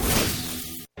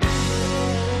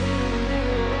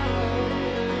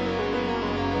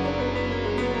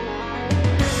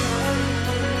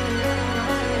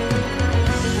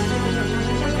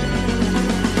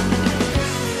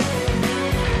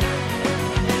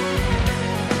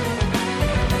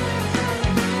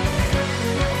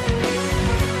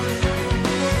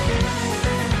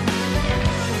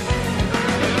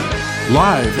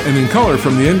Live and in color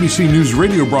from the NBC News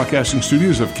radio broadcasting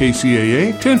studios of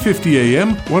KCAA, 1050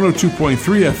 AM, 102.3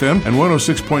 FM, and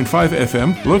 106.5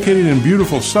 FM, located in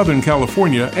beautiful Southern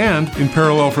California, and in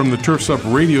parallel from the Turf's Up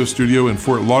radio studio in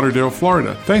Fort Lauderdale,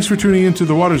 Florida. Thanks for tuning in to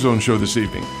the Water Zone Show this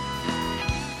evening.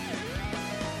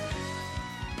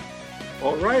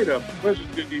 All right, a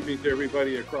pleasant good evening to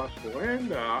everybody across the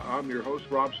land. I'm your host,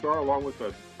 Rob Starr, along with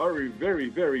a very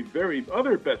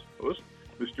other best host,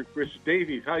 Mr. Chris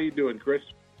Davies. How you doing, Chris?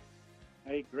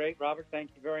 Hey, great, Robert.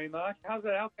 Thank you very much. How's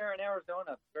it out there in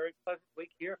Arizona? Very pleasant week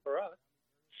here for us.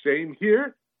 Same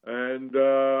here, and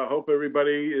hope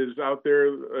everybody is out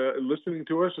there listening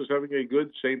to us is having a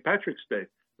good St. Patrick's Day.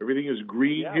 Everything is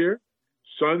green here.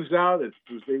 Sun's out. It's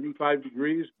 85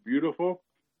 degrees, beautiful,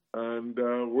 and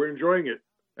we're enjoying it.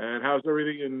 And how's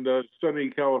everything in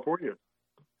sunny California?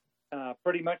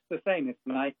 Pretty much the same. It's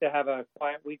nice to have a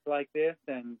quiet week like this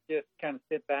and just kind of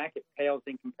sit back. It pales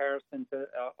in comparison to,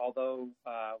 although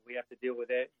we have to deal with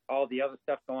it, all the other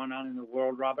stuff going on in the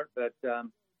world, Robert. But,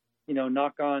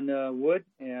 knock on wood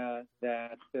that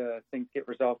things get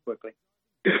resolved quickly.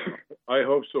 I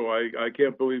hope so. I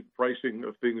can't believe pricing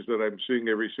of things that I'm seeing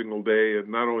every single day, and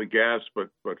not only gas, but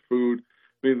food.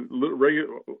 I mean,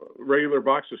 regular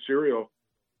box of cereal,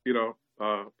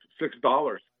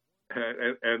 $6.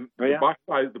 And the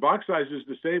box size is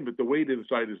the same, but the weight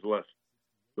inside is less.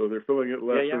 So they're filling it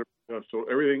less. Yeah. So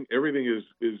everything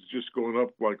is just going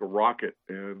up like a rocket.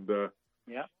 And I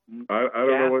don't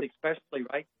know what, especially,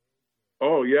 right?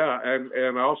 Oh yeah,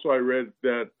 and also I read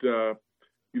that the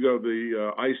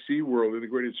IC world,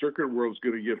 integrated circuit world, is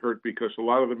going to get hurt because a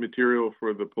lot of the material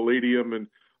for the palladium and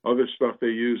other stuff they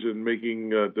use in making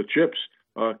the chips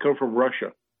come from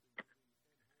Russia.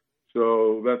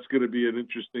 So that's going to be an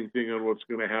interesting thing on what's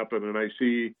going to happen. And I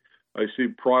see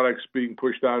products being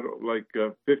pushed out like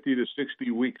 50 to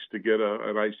 60 weeks to get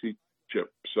an IC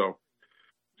chip. So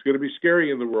it's going to be scary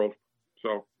in the world.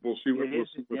 So we'll see what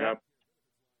happens.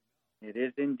 It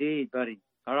is indeed, buddy.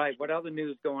 All right, what other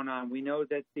news going on? We know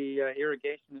that the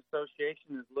Irrigation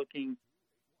Association is looking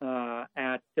to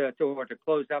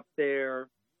close up their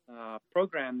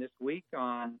program this week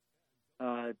on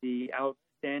the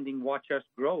Outstanding Watch Us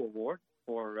Grow Award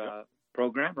for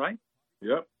program, right?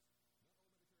 Yep.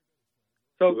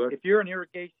 So if you're an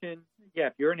irrigation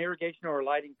or a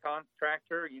lighting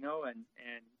contractor, and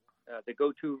the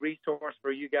go-to resource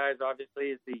for you guys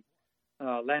obviously is the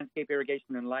Landscape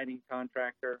Irrigation and Lighting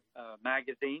Contractor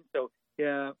magazine. So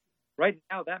right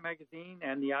now that magazine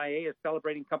and the IA is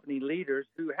celebrating company leaders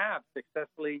who have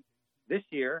successfully this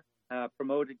year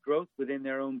promoted growth within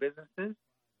their own businesses.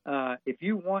 If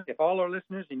all our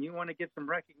listeners and you want to get some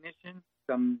recognition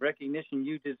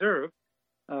you deserve,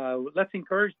 let's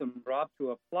encourage them, Rob,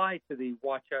 to apply to the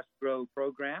Watch Us Grow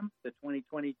program, the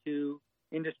 2022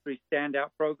 Industry Standout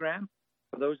Program.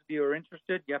 For those of you who are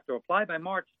interested, you have to apply by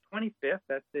March 25th.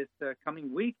 That's this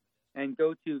coming week, and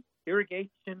go to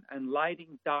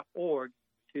irrigationandlighting.org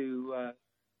to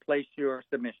place your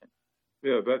submission.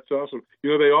 Yeah, that's awesome.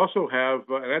 They also have,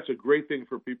 and that's a great thing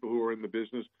for people who are in the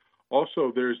business.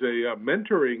 Also, there's a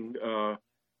mentoring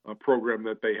program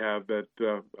that they have that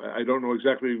I don't know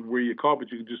exactly where you call,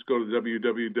 but you can just go to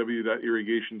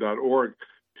www.irrigation.org.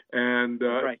 And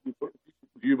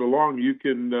if you belong, you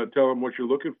can tell them what you're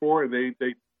looking for, and they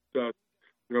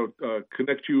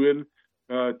connect you in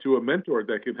to a mentor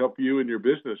that can help you in your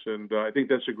business. And I think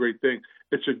that's a great thing.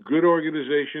 It's a good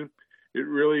organization. It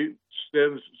really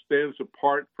stands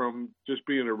apart from just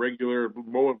being a regular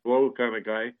mow and blow kind of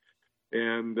guy.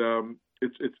 And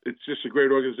it's just a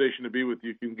great organization to be with.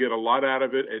 You can get a lot out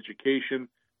of it: education,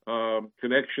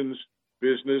 connections,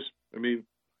 business. I mean,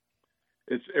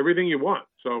 it's everything you want.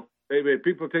 So, hey,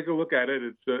 people take a look at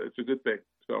it. It's a good thing.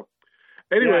 So,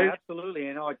 anyway, yeah, absolutely.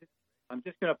 I'm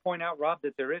just going to point out, Rob,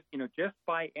 that there is, just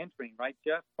by entering, right,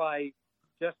 just by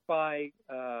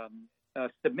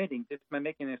submitting, just by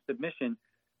making a submission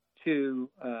to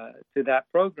that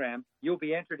program, you'll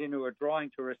be entered into a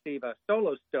drawing to receive a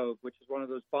solo stove, which is one of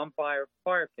those bonfire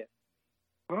fire kits.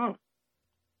 Oh,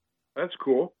 that's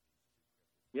cool.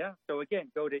 Yeah. So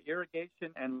again, go to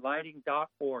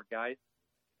irrigationandlighting.org, guys.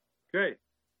 Okay.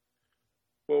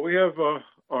 Well, we have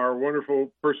our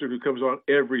wonderful person who comes on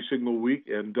every single week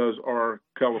and does our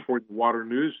California water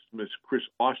news, Miss Chris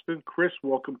Austin. Chris,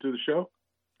 welcome to the show.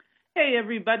 Hey,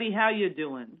 everybody. How you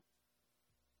doing?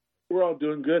 We're all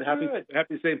doing good. Happy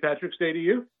St. Patrick's Day to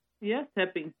you. Yes,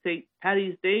 happy St.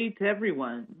 Patty's Day to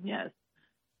everyone. Yes.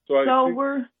 So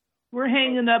we're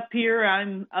hanging up here.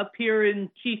 I'm up here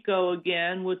in Chico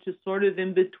again, which is sort of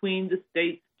in between the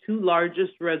state's two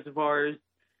largest reservoirs.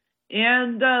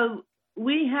 And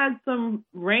we had some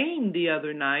rain the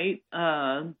other night.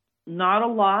 Not a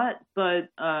lot, but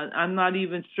I'm not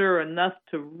even sure enough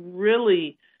to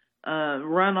really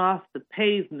run off the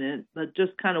pavement, but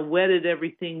just kind of wetted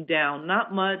everything down.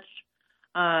 Not much.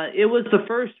 It was the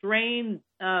first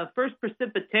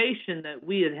precipitation that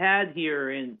we had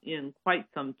here in quite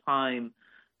some time.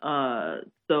 And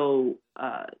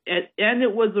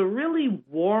it was a really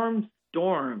warm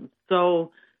storm.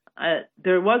 So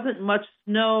there wasn't much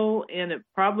snow, and it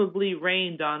probably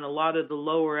rained on a lot of the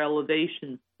lower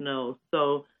elevation snow.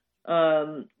 So,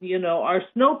 our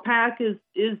snowpack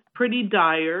is pretty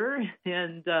dire,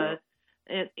 and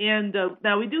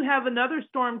now we do have another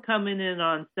storm coming in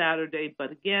on Saturday,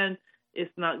 but again,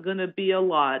 it's not going to be a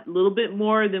lot, a little bit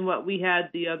more than what we had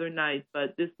the other night,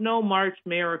 but there's no March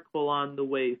miracle on the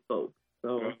way, folks.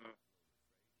 So,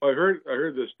 I heard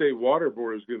the state water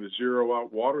board is going to zero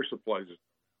out water supplies.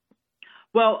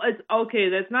 Well, it's okay.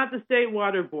 That's not the state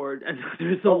water board.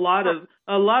 There's a lot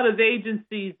of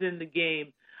agencies in the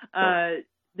game.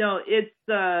 No, it's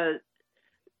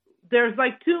there's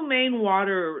like two main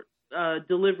water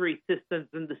delivery systems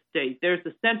in the state. There's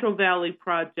the Central Valley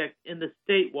Project and the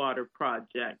State Water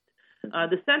Project.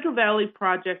 The Central Valley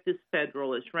Project is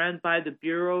federal. It's run by the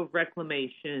Bureau of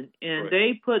Reclamation, and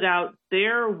they put out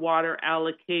their water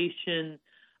allocation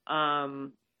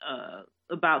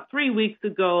about 3 weeks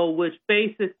ago, which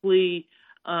basically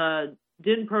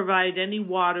didn't provide any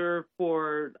water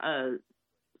for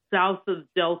south of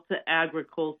Delta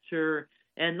agriculture,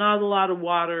 and not a lot of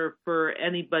water for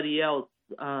anybody else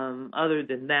other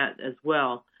than that as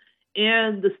well.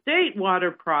 And the State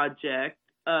Water Project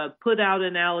put out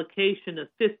an allocation of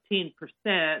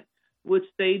 15%, which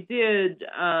they did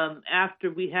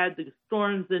after we had the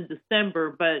storms in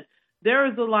December, but there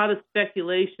was a lot of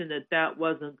speculation that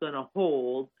wasn't going to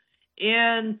hold.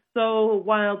 And so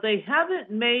while they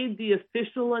haven't made the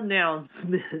official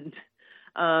announcement,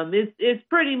 it's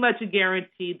pretty much a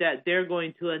guarantee that they're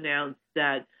going to announce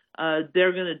that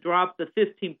they're going to drop the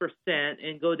 15%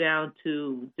 and go down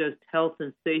to just health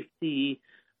and safety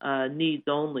needs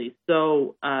only.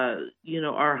 So,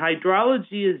 our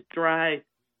hydrology is dry,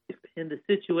 and the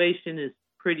situation is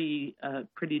pretty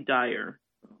dire.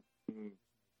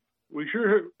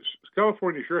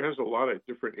 California sure has a lot of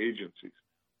different agencies.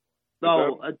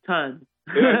 A ton.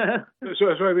 Yeah.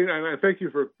 So I mean, and I thank you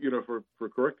for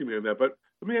correcting me on that. But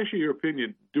let me ask you your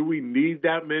opinion. Do we need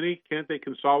that many? Can't they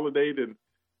consolidate and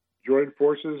join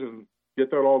forces and get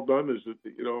that all done?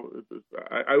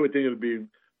 I would think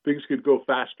things could go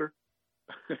faster.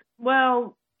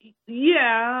 Well,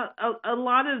 yeah, a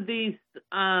lot of these.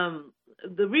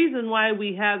 The reason why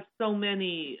we have so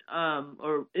many,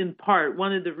 or in part,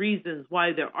 one of the reasons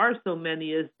why there are so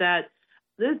many is that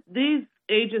these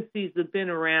agencies have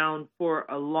been around for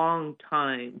a long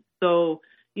time. So,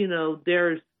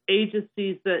 there's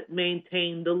agencies that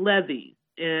maintain the levees,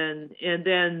 and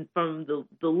then from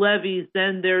the levees,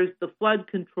 then there's the flood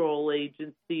control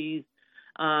agencies,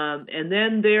 and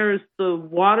then there's the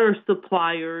water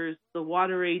suppliers, the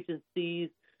water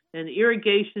agencies, and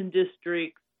irrigation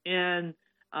districts. And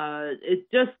it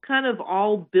just kind of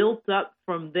all built up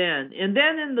from then. And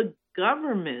then in the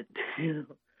government,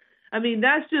 I mean,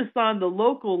 that's just on the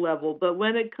local level. But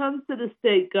when it comes to the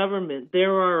state government,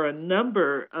 there are a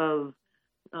number of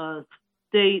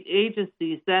state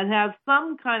agencies that have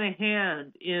some kind of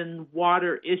hand in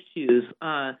water issues.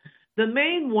 The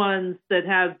main ones that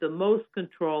have the most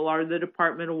control are the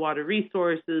Department of Water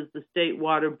Resources, the State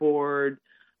Water Board,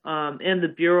 and the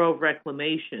Bureau of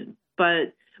Reclamation.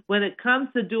 But when it comes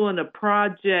to doing a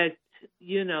project,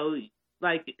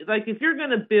 like if you're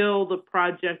going to build a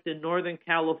project in Northern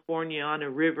California on a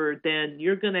river, then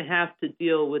you're going to have to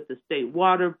deal with the State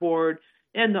Water Board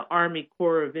and the Army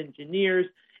Corps of Engineers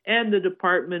and the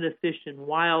Department of Fish and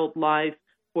Wildlife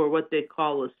for what they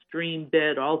call a stream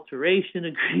bed alteration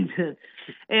agreement.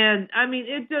 And I mean,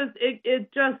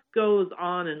 it just goes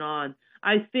on and on.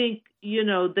 I think,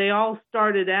 they all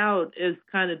started out as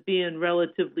kind of being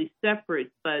relatively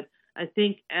separate, but I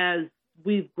think as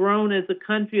we've grown as a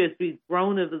country, as we've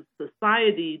grown as a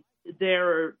society,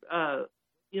 their,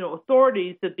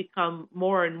 authorities have become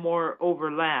more and more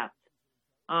overlapped.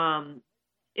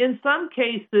 In some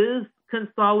cases,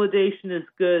 consolidation is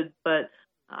good, but,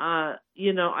 I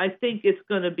think it's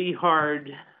going to be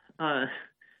hard.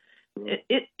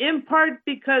 In part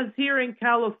because here in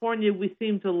California, we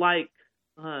seem to like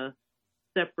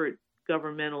separate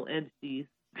governmental entities.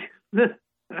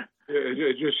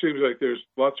 It just seems like there's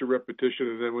lots of repetition,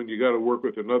 and then when you got to work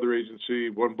with another agency,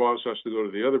 one boss has to go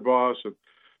to the other boss, and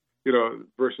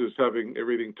versus having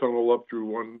everything tunnel up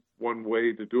through one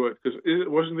way to do it. Because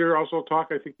wasn't there also talk?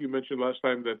 I think you mentioned last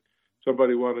time that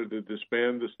somebody wanted to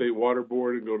disband the state water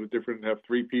board and go to different, have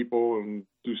 3 people and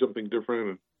do something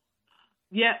different.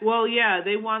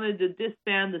 They wanted to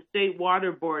disband the state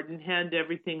water board and hand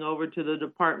everything over to the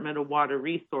Department of Water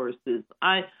Resources.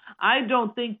 I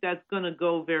don't think that's going to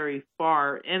go very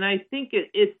far, and I think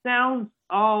it sounds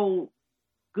all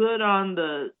good on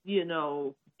the,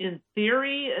 in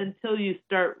theory until you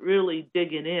start really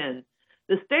digging in.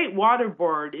 The state water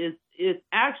board is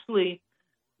actually,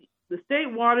 the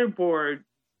state water board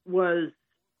was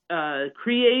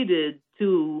created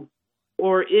to,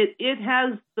 or it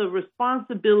has the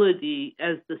responsibility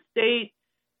as the state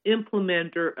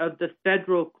implementer of the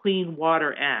Federal Clean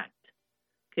Water Act.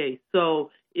 Okay,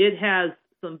 so it has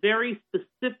some very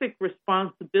specific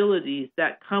responsibilities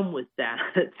that come with that.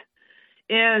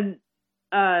 And,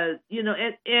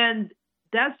 and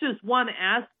that's just one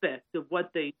aspect of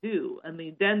what they do. I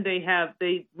mean, then they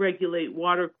regulate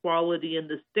water quality in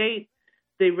the state,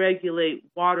 they regulate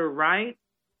water rights,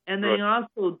 and they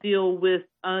also deal with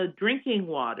drinking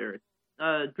water.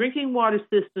 Drinking water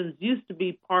systems used to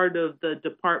be part of the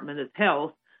Department of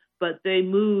Health, but they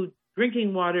moved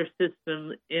drinking water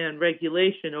system and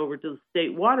regulation over to the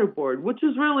State Water Board, which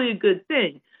is really a good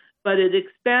thing. But it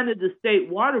expanded the State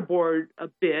Water Board a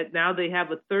bit. Now they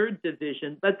have a 3rd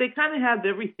division, but they kind of have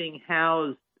everything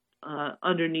housed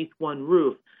underneath one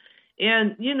roof.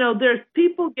 And, there's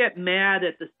people get mad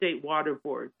at the State Water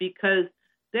Board because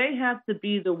they have to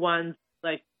be the ones,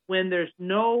 like when there's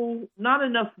not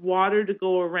enough water to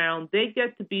go around, they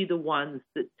get to be the ones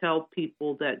that tell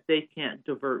people that they can't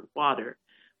divert water,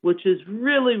 which is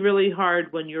really, really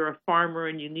hard when you're a farmer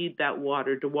and you need that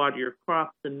water to water your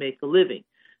crops and make a living.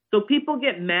 So people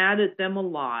get mad at them a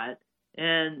lot,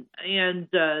 and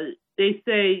they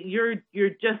say you're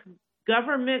just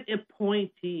government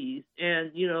appointees,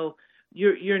 and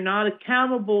you're not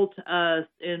accountable to us,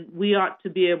 and we ought to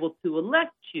be able to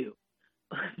elect you.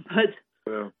 But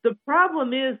the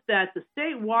problem is that the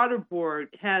State Water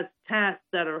Board has tasks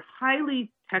that are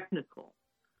highly technical.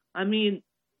 I mean,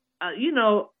 in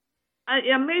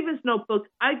Maven's Notebook,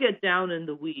 I get down in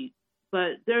the weeds,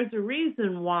 but there's a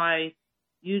reason why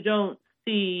you don't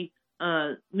see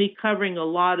me covering a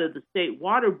lot of the State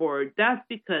Water Board. That's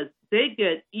because they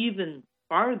get even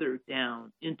farther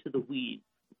down into the weeds,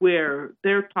 where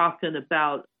they're talking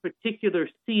about particular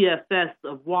CFS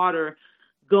of water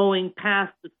going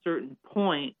past a certain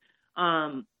point.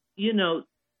 The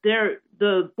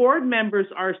board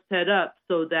members are set up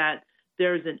so that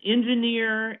there's an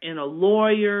engineer and a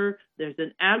lawyer, there's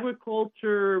an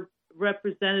agriculture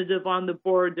representative on the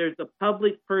board, there's a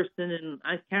public person, and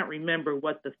I can't remember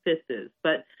what the 5th is,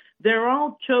 but they're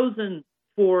all chosen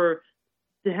to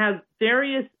have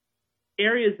various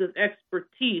areas of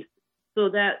expertise so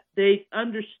that they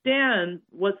understand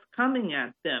what's coming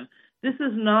at them. This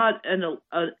is not an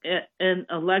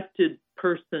elected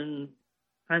person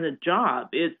kind of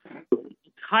job. It's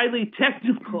highly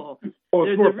technical.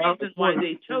 There's a reason why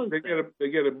they chose it. They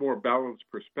get a more balanced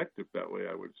perspective that way,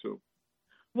 I would assume.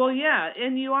 Well, yeah,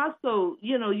 and you also,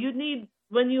 you need,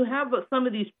 when you have some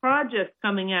of these projects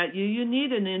coming at you, you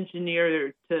need an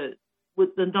engineer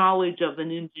with the knowledge of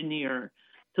an engineer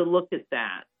to look at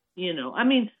that. I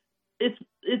mean, it's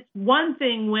one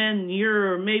thing when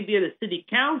you're maybe at a city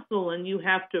council and you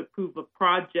have to approve a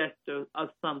project of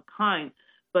some kind,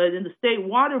 but in the State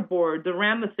Water Board, the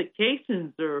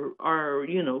ramifications are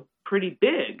pretty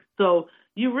big. So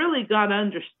you really got to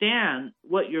understand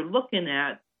what you're looking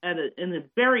at in a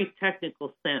very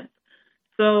technical sense.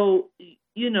 So,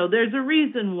 there's a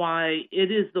reason why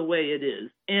it is the way it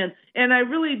is. And I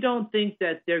really don't think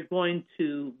that they're going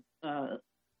to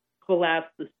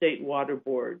collapse the State Water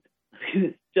Board.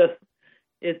 It's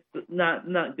not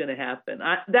going to happen.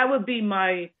 That would be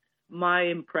my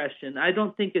impression. I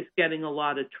don't think it's getting a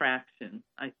lot of traction,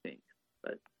 I think.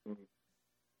 But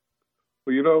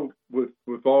well,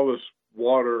 with all this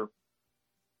water,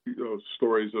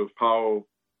 stories of how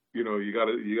you got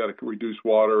to reduce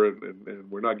water, and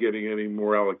we're not getting any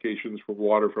more allocations for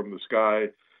water from the sky,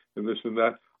 and this and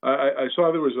that. I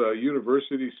saw there was a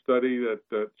university study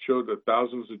that showed that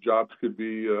thousands of jobs could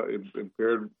be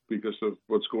impaired because of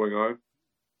what's going on.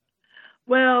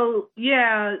 Well,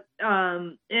 yeah,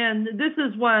 and this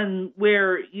is one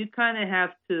where you kind of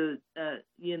have to,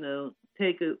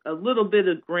 take a little bit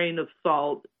of grain of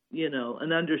salt,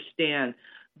 and understand.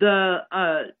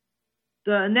 The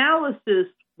analysis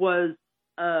was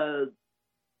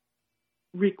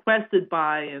requested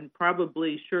by and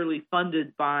probably surely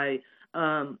funded by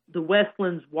the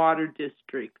Westlands Water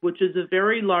District, which is a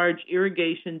very large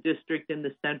irrigation district in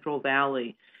the Central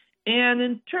Valley. And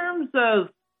in terms of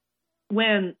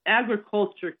when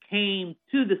agriculture came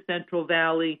to the Central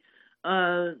Valley,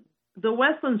 the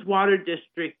Westlands Water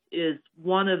District is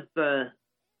one of the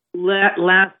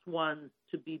last ones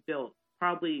to be built.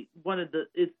 Probably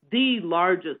it's the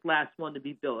largest last one to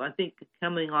be built. I think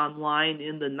coming online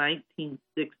in the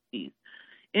 1960s.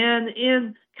 And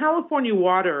in California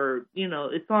water,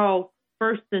 it's all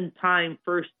first in time,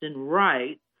 first in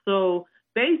right. So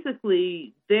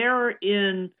basically, they're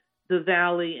in the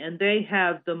valley and they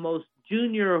have the most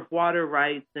junior of water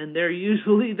rights, and they're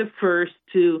usually the first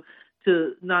to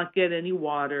not get any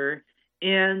water.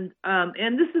 And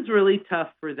this is really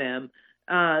tough for them.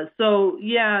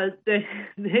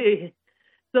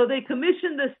 They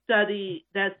commissioned a study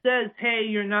that says, hey,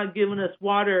 you're not giving us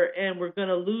water and we're going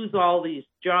to lose all these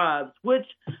jobs, which,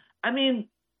 I mean,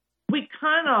 we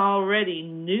kind of already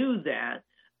knew that.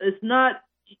 It's not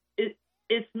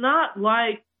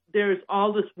like there's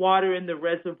all this water in the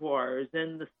reservoirs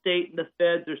and the state and the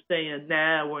feds are saying,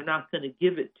 nah, we're not going to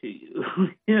give it to you,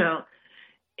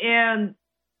 And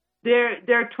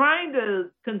they're trying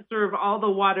to conserve all the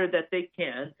water that they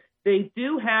can. They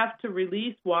do have to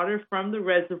release water from the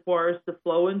reservoirs to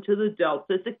flow into the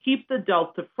delta to keep the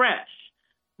delta fresh,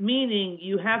 meaning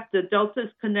the delta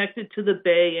is connected to the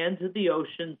bay and to the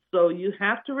ocean, so you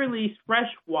have to release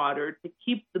fresh water to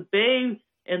keep the bay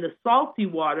and the salty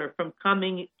water from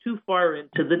coming too far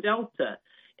into the delta.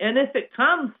 And if it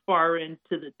comes far into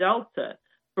the delta,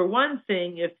 for one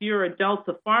thing, if you're a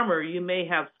delta farmer, you may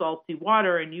have salty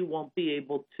water and you won't be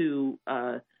able to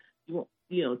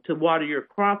to water your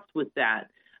crops with that.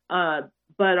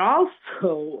 But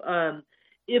also,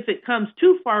 if it comes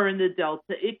too far in the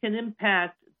delta, it can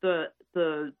impact the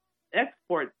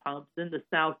export pumps in the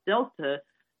South Delta,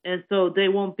 and so they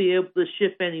won't be able to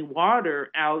ship any water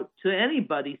out to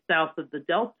anybody south of the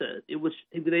delta.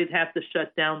 They'd have to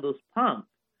shut down those pumps.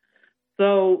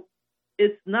 So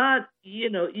it's not,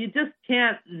 you just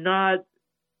can't not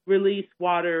release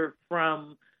water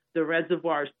from the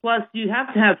reservoirs. Plus, you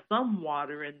have to have some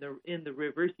water in the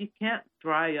rivers. You can't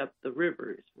dry up the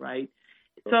rivers, right?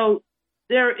 So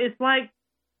it's like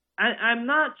I'm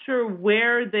not sure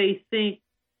where they think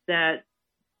that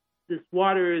this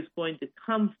water is going to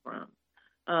come from,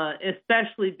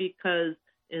 especially because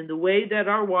in the way that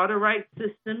our water rights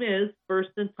system is, first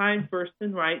in time, first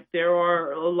in right, there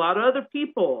are a lot of other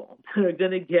people that are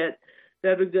going to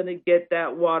get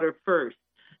that water first.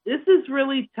 This is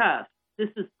really tough. This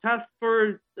is tough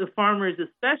for the farmers,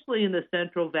 especially in the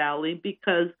Central Valley,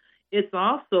 because it's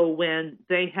also when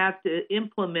they have to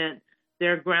implement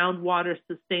their groundwater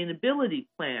sustainability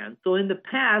plan. So in the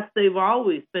past, they've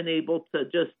always been able to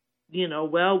just,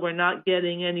 we're not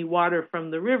getting any water from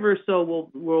the river, so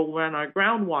we'll run our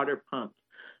groundwater pumps.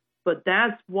 But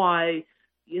that's why,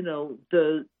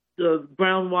 the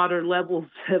groundwater levels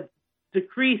have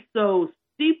decreased so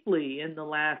steeply in the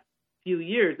last few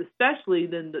years, especially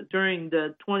during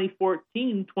the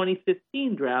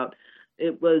 2014-2015 drought.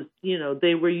 It was,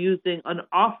 they were using an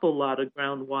awful lot of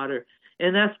groundwater,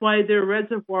 and that's why their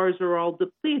reservoirs are all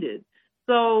depleted.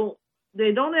 So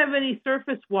they don't have any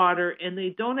surface water and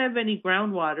they don't have any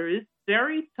groundwater. It's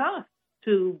very tough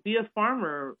to be a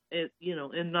farmer,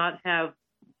 and not have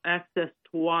access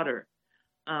to water.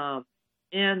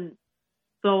 And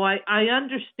so I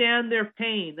understand their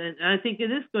pain, and I think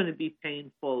it is going to be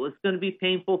painful. It's going to be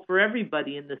painful for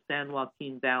everybody in the San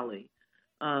Joaquin Valley.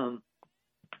 I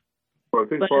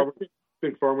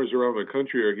think farmers around the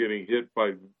country are getting hit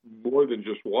by more than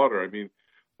just water. I mean,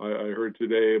 I heard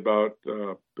today about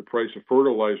the price of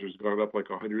fertilizer has gone up like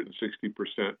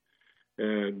 160%,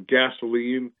 and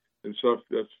gasoline and stuff.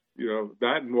 That's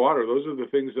that and water. Those are the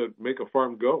things that make a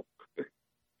farm go.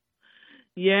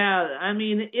 Yeah, I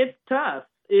mean, it's tough.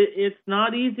 It's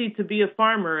not easy to be a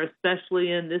farmer,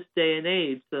 especially in this day and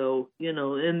age. So,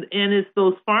 and it's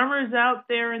those farmers out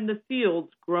there in the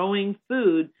fields growing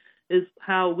food is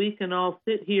how we can all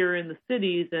sit here in the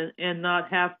cities and not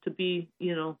have to be,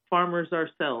 farmers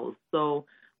ourselves. So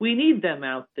we need them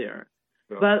out there.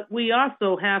 Yeah. But we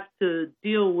also have to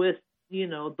deal with,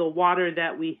 the water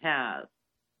that we have.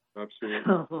 Absolutely.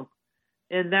 So,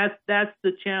 and that's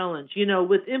the challenge.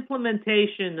 With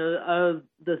implementation of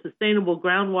the Sustainable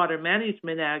Groundwater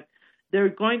Management Act, they're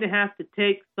going to have to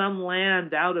take some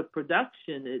land out of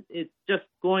production. It's just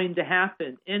going to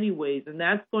happen anyways, and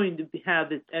that's going to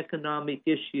have its economic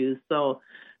issues. So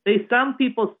some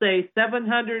people say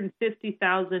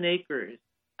 750,000 acres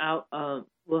out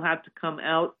will have to come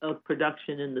out of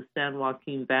production in the San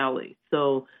Joaquin Valley.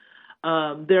 So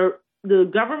the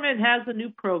government has a new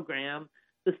program.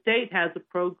 The state has a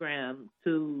program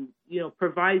to,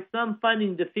 provide some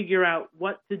funding to figure out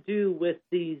what to do with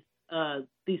these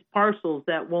parcels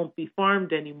that won't be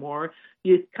farmed anymore.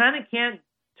 You kind of can't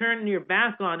turn your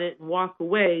back on it and walk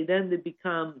away. Then they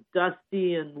become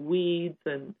dusty and weeds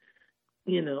and,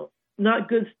 not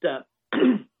good stuff.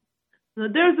 So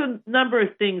there's a number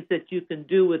of things that you can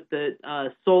do with the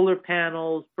solar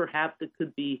panels. Perhaps it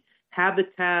could be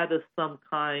habitat of some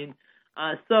kind.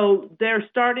 So they're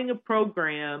starting a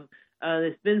program.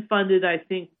 It's been funded, I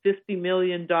think, $50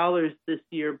 million this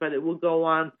year, but it will go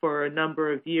on for a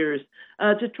number of years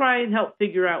to try and help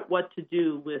figure out what to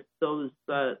do with those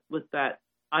with that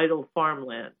idle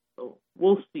farmland. So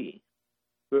we'll see.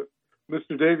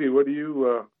 Mr. Davey, what do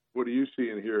you see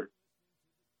in here?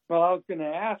 Well, I was going to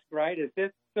ask, right? Is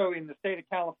it so in the state of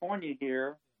California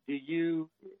here? Do you,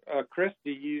 Chris?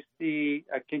 Do you see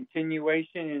a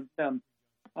continuation in some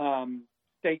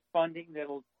state funding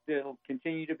that'll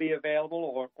continue to be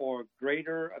available, or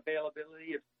greater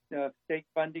availability of state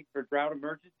funding for drought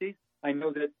emergencies? I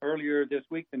know that earlier this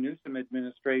week the Newsom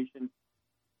administration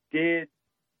did,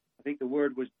 I think the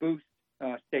word was boost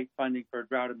state funding for a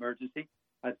drought emergency.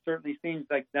 It certainly seems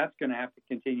like that's going to have to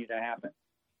continue to happen.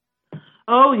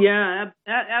 Oh, yeah,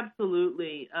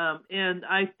 absolutely. And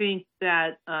I think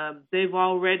that they've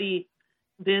already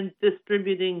been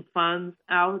distributing funds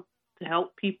out to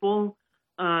help people.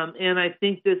 And I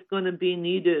think that's going to be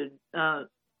needed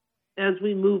as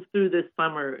we move through this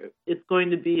summer. It's going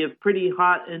to be a pretty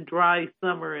hot and dry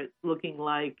summer, it's looking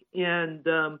like. And,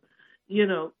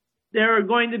 there are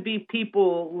going to be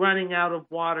people running out of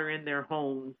water in their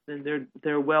homes and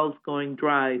their wells going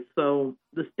dry. So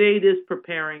the state is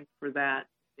preparing for that,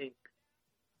 I think.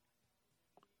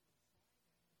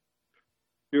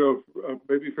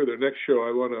 Maybe for the next show,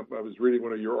 I was reading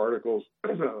one of your articles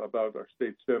about our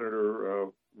state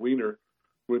senator, Wiener,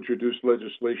 who introduced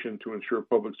legislation to ensure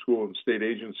public school and state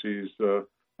agencies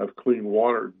have clean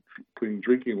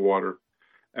drinking water.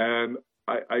 And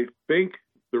I think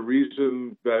the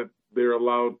reason that they're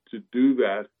allowed to do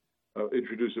that,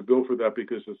 introduce a bill for that,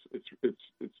 because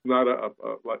it's not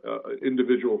like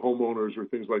individual homeowners or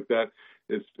things like that.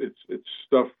 It's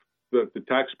stuff that the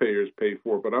taxpayers pay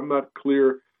for. But I'm not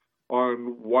clear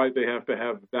on why they have to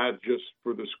have that just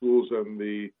for the schools and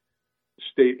the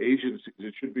state agencies.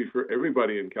 It should be for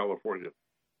everybody in California,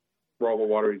 for all the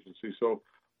water agencies. So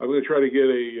I'm going to try to get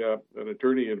an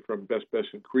attorney in from Best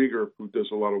and Krieger, who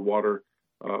does a lot of water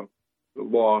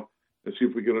law, and see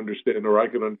if we can understand, or I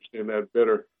can understand that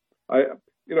better.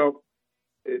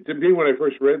 To me, when I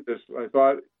first read this, I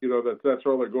thought, that's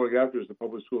all they're going after is the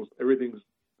public schools. Everything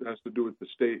has to do with the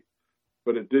state,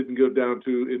 but it didn't go down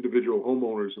to individual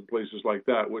homeowners and places like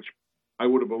that, which I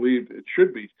would have believed it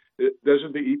should be.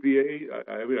 Doesn't the EPA?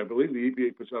 I believe the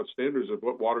EPA puts out standards of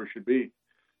what water should be,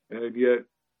 and yet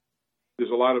there's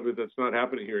a lot of it that's not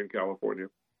happening here in California.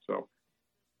 So.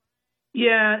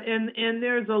 Yeah, and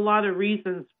there's a lot of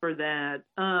reasons for that.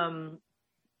 I'm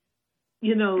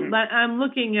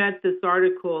looking at this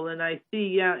article and I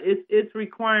see, it's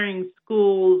requiring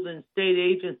schools and state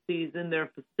agencies in their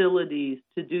facilities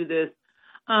to do this.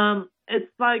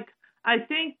 It's like, I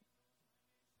think,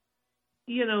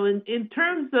 in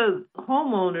terms of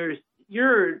homeowners,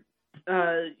 your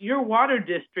water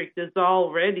district is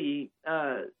already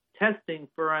testing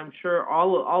for, I'm sure,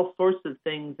 all sorts of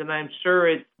things, and I'm sure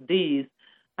it's these.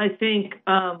 I think,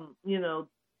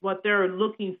 what they're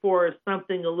looking for is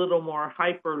something a little more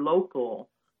hyper-local,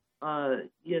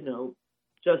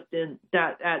 just in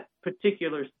that at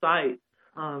particular sites.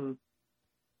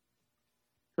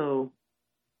 So.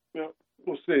 Yeah,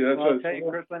 we'll see. That's I'll tell you,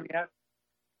 Chris, let me ask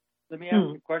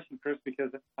you a question, Chris,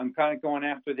 because I'm kind of going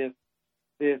after this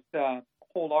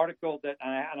whole article that,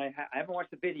 and I haven't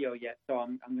watched the video yet, so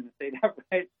I'm going to say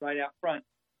that right out front.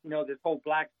 This whole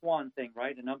black swan thing,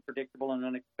 right? An unpredictable and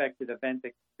unexpected event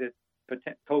that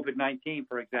COVID-19,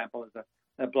 for example, is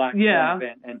a black swan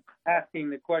event, and asking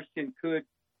the question, could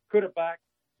a black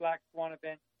swan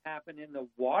event happen in the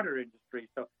water industry?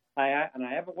 So I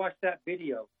haven't watched that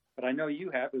video, but I know you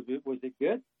have. Was it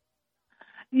good?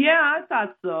 Yeah, I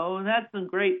thought so, and that's some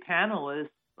great panelists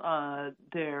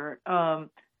there. And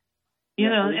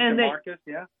Marcus,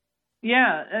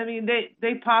 I mean,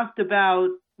 they talked about,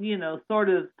 sort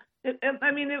of.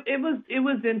 It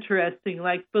was interesting.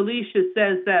 Like Felicia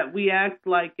says that we act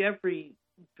like every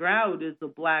drought is a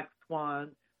black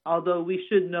swan, although we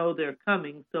should know they're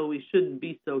coming, so we shouldn't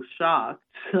be so shocked.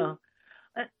 So,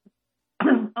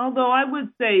 although I would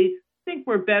say, I think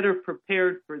we're better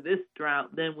prepared for this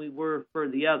drought than we were for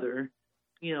the other,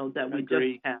 that we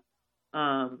just had.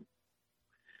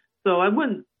 So I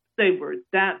wouldn't they were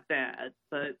that bad,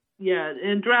 but yeah,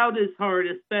 and drought is hard,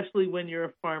 especially when you're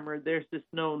a farmer. There's just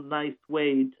no nice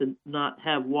way to not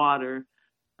have water.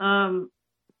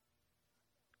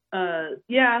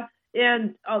 Yeah,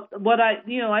 and what I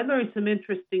learned some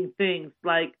interesting things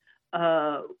like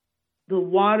the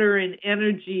water and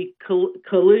energy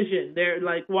collision. They're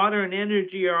like water and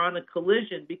energy are on a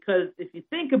collision because if you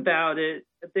think about it,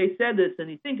 if they said this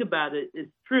and you think about it,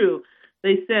 it's true.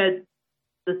 They said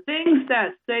the things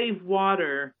that save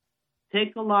water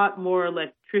take a lot more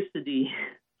electricity.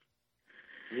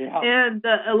 Yeah. And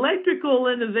the electrical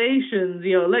innovations,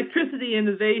 electricity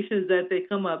innovations that they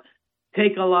come up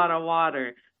take a lot of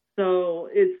water. So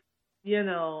it's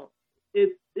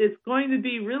going to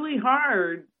be really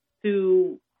hard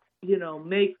to,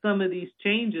 make some of these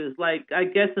changes. Like, I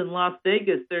guess in Las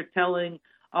Vegas, they're telling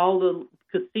all the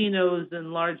casinos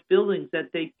and large buildings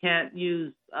that they can't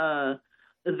use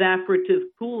evaporative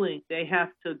cooling. They have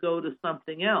to go to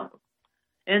something else.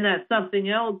 And that something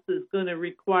else is going to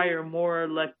require more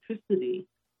electricity,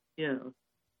 Well,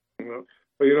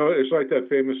 it's like that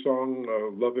famous song,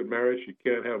 Love and Marriage. You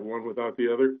can't have one without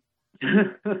the other.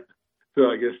 So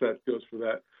I guess that goes for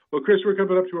that. Well, Chris, we're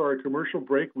coming up to our commercial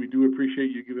break. We do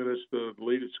appreciate you giving us the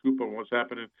latest scoop on what's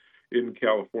happening in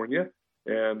California.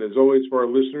 And as always, for our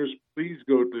listeners, please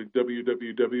go to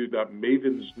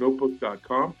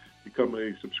www.mavensnotebook.com. Become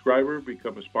a subscriber,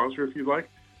 become a sponsor if you'd like.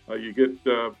 You get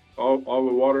all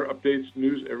the water updates,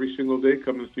 news every single day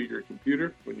coming to your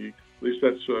computer. At least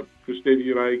that's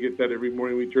Christina and I get that every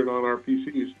morning we turn on our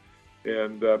PCs.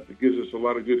 And it gives us a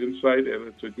lot of good insight, and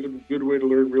it's a good way to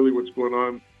learn really what's going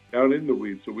on down in the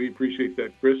weeds. So we appreciate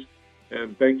that, Chris.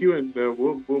 And thank you, and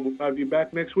we'll have you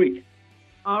back next week.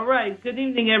 All right. Good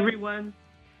evening, everyone.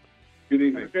 Good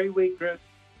evening. Have a great week, Chris.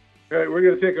 All right, we're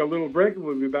going to take a little break, and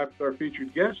we'll be back with our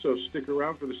featured guest, so stick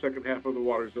around for the second half of The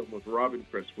Water Zone with Rob and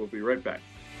Chris. We'll be right back.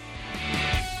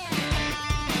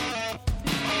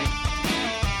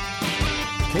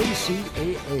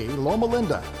 KCAA Loma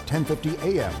Linda,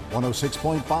 1050 AM,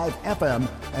 106.5 FM,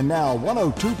 and now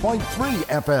 102.3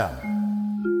 FM.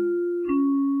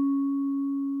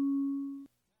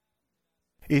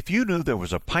 If you knew there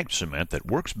was a pipe cement that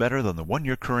works better than the one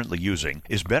you're currently using,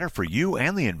 is better for you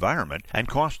and the environment, and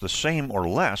costs the same or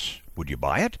less, would you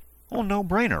buy it? Oh,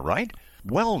 no-brainer, right?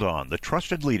 Weldon, the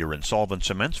trusted leader in solvent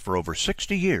cements for over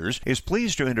 60 years, is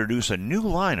pleased to introduce a new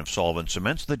line of solvent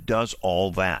cements that does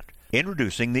all that.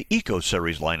 Introducing the Eco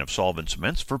Series line of solvent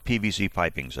cements for PVC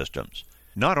piping systems.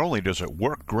 Not only does it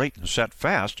work great and set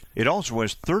fast, it also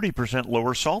has 30%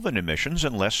 lower solvent emissions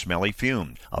and less smelly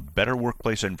fumes, a better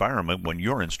workplace environment when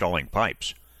you're installing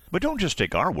pipes. But don't just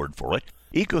take our word for it.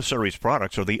 Eco Series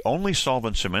products are the only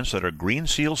solvent cements that are Green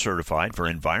Seal certified for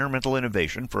environmental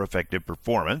innovation for effective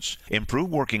performance,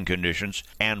 improved working conditions,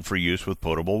 and for use with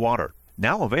potable water.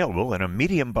 Now available in a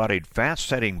medium-bodied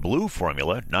fast-setting blue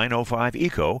formula, 905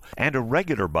 Eco, and a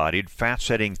regular-bodied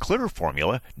fast-setting clear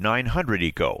formula, 900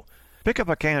 Eco. Pick up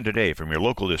a can today from your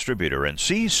local distributor and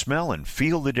see, smell, and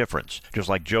feel the difference, just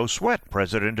like Joe Sweat,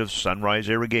 president of Sunrise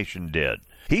Irrigation, did.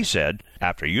 He said,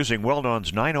 after using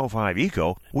Weldon's 905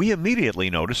 Eco, we immediately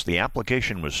noticed the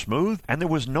application was smooth and there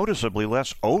was noticeably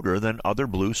less odor than other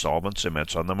blue solvent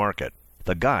cements on the market.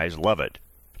 The guys love it.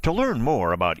 To learn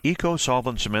more about Eco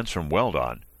Solvent Cements from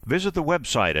Weldon, visit the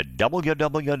website at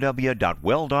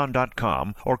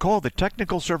www.weldon.com or call the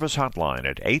technical service hotline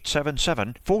at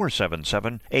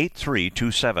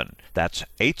 877-477-8327. That's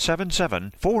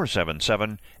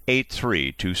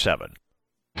 877-477-8327.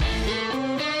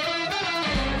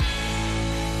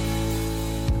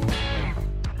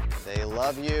 They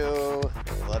love you.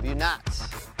 They love you not.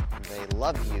 They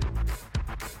love you.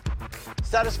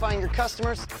 Satisfying your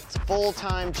customers, it's a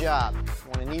full-time job.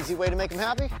 Want an easy way to make them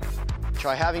happy?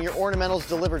 Try having your ornamentals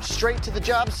delivered straight to the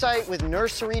job site with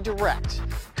Nursery Direct.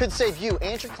 Could save you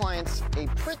and your clients a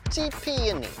pretty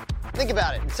peony. Think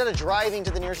about it. Instead of driving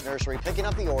to the nearest nursery, picking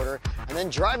up the order, and then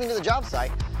driving to the job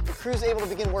site, the crew's able to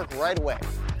begin work right away.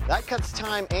 That cuts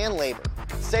time and labor.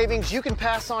 Savings you can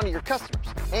pass on to your customers.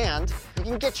 And you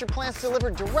can get your plants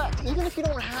delivered direct, even if you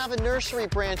don't have a nursery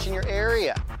branch in your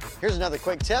area. Here's another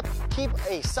quick tip. Keep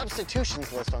a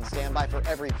substitutions list on standby for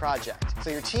every project, so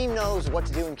your team knows what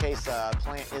to do in case a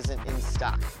plant isn't in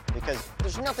stock. Because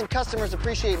there's nothing customers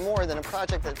appreciate more than a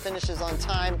project that finishes on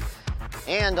time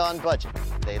and on budget.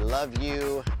 They love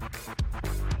you.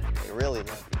 They really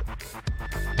love you.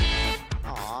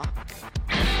 Aww.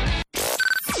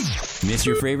 Miss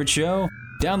your favorite show?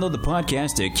 Download the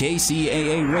podcast at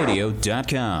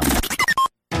kcaaradio.com.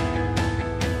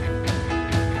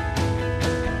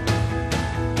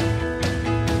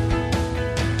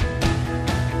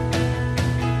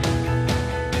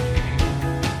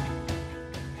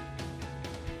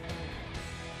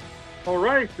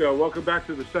 right, welcome back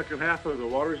to the second half of the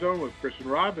Water Zone with Chris and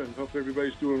Rob, and hope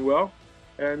everybody's doing well.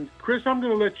 And Chris, I'm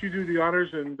going to let you do the honors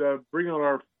and bring on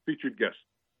our featured guest.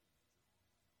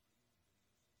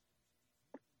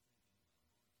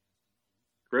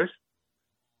 Chris?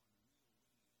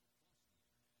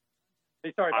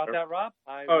 Hey, sorry about that, Rob.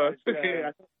 That's okay.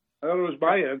 I thought it was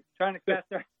my end. Trying to catch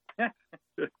there.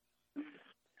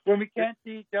 When we can't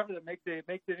see each other, that makes it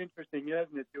interesting,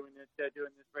 doesn't it? Doing this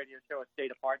radio show a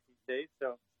state apart these days.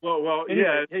 So well, anyway,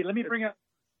 yeah. Hey, let me bring up.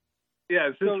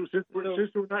 Yeah, since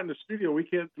we're not in the studio, we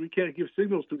can't give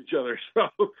signals to each other. So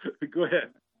go ahead.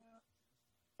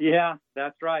 Yeah,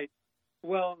 that's right.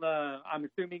 Well, I'm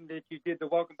assuming that you did the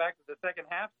welcome back to the second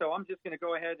half, so I'm just going to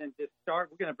go ahead and just start.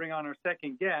 We're going to bring on our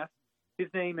second guest. His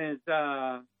name is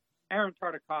Aaron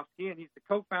Tarkovsky, and he's the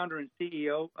co-founder and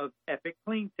CEO of Epic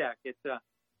Cleantec. It's a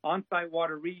on-site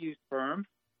water reuse firm.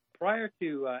 Prior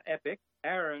to Epic,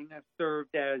 Aaron has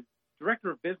served as Director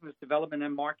of Business Development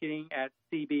and Marketing at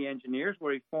CB Engineers,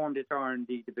 where he formed its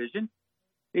R&D division.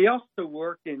 He also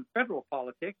worked in federal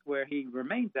politics, where he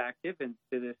remains active to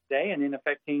this day and in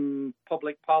affecting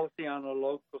public policy on a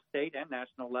local, state, and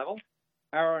national level.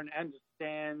 Aaron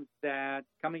understands that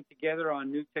coming together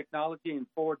on new technology and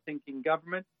forward-thinking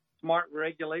government, smart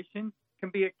regulation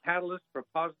can be a catalyst for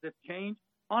positive change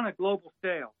on a global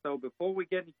scale. So before we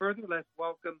get any further, let's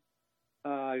welcome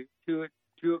to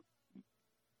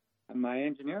my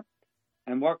engineer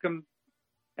and welcome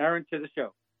Aaron to the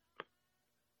show.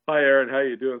 Hi, Aaron. How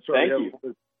you doing? Sorry, Thank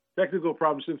you. Technical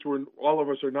problem since all of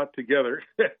us are not together.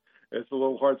 It's a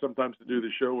little hard sometimes to do the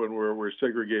show when we're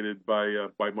segregated by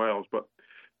miles, but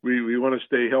we want to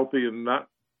stay healthy and not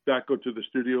go to the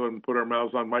studio and put our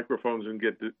mouths on microphones and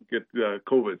get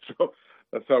COVID. So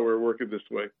that's how we're working this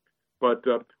way. But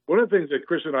one of the things that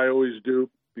Chris and I always do,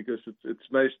 because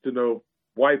it's nice to know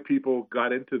why people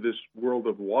got into this world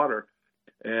of water,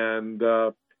 and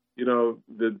there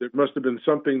must have been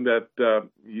something that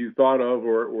you thought of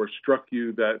or struck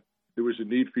you that there was a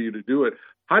need for you to do it.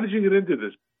 How did you get into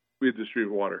this industry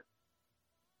of water?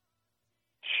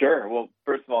 Sure. Well,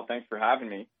 first of all, thanks for having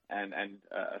me, and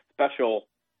a special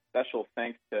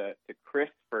thanks to Chris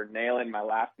for nailing my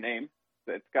last name.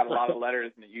 It's got a lot of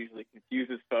letters, and it usually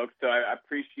confuses folks. So I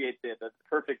appreciate the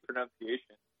perfect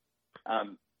pronunciation.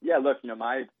 Look,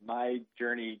 my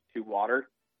journey to water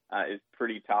is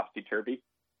pretty topsy-turvy.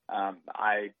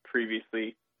 I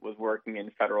previously was working in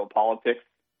federal politics.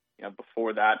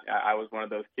 Before that, I was one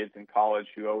of those kids in college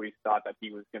who always thought that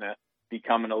he was going to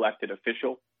become an elected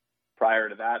official. Prior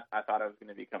to that, I thought I was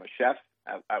going to become a chef.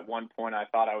 At one point, I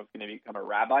thought I was going to become a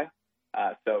rabbi.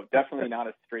 So definitely not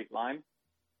a straight line.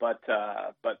 But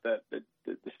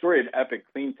the story of Epic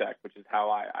Cleantec, which is how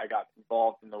I got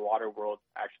involved in the water world,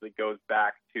 actually goes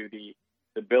back to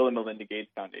the Bill and Melinda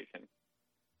Gates Foundation.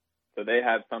 So they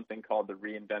had something called the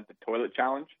Reinvent the Toilet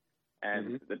Challenge.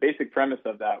 And the basic premise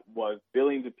of that was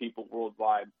billions of people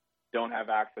worldwide don't have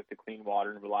access to clean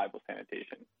water and reliable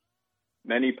sanitation.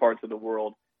 Many parts of the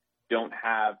world don't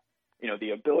have,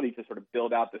 the ability to sort of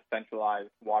build out the centralized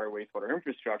water, wastewater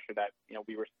infrastructure that,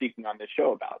 we were speaking on this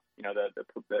show about,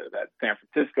 that San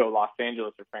Francisco, Los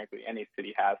Angeles, or frankly, any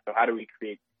city has. So how do we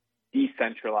create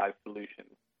decentralized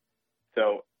solutions?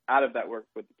 So out of that work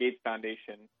with the Gates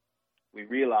Foundation, we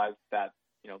realized that,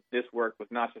 this work was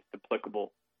not just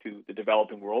applicable to the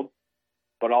developing world,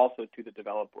 but also to the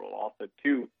developed world, also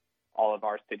to all of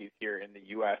our cities here in the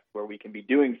U.S., where we can be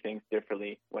doing things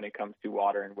differently when it comes to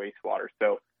water and wastewater.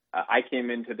 So I came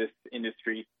into this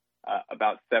industry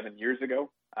about 7 years ago.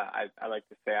 I like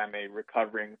to say I'm a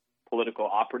recovering political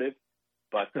operative,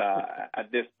 but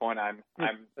at this point, I'm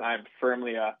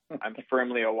firmly a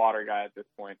water guy at this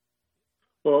point.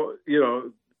 Well,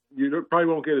 you probably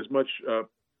won't get as much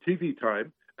TV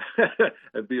time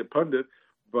and be a pundit,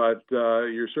 but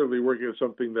you're certainly working on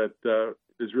something that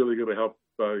is really going to help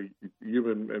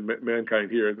human and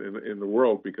mankind here in the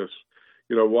world, because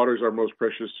water is our most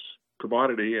precious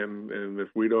commodity, and if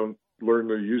we don't learn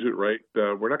to use it right,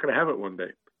 we're not going to have it one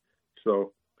day.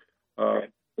 So,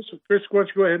 Chris, why don't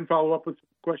you go ahead and follow up with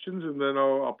questions, and then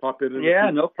I'll pop in.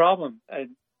 No problem.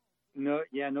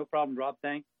 No problem, Rob.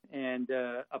 Thanks, and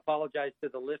apologize to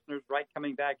the listeners. Right,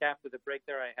 coming back after the break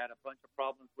there, I had a bunch of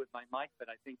problems with my mic, but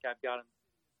I think I've got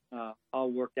them all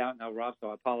worked out now, Rob.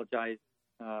 So I apologize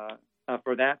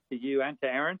for that to you and to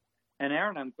Aaron. And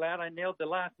Aaron, I'm glad I nailed the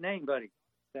last name, buddy.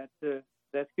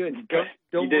 That's good.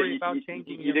 Don't worry about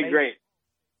changing your name. You did great.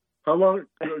 How long,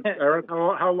 Aaron?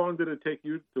 How long did it take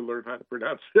you to learn how to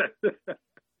pronounce it?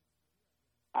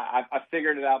 I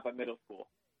figured it out by middle school.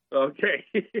 Okay.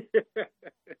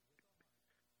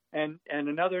 And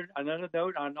another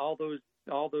note on all those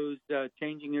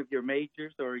changing of your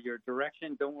majors or your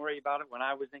direction. Don't worry about it. When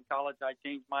I was in college, I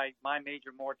changed my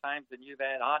major more times than you've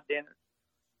had hot dinners.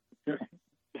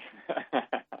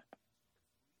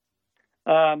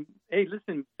 Hey,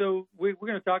 listen. So we're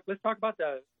going to talk. Let's talk about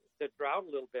the drought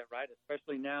a little bit, right?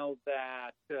 Especially now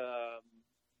that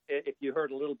if you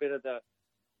heard a little bit of the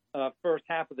first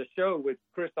half of the show with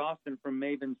Chris Austin from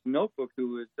Maven's Notebook,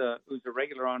 who's a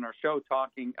regular on our show,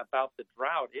 talking about the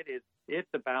drought. It's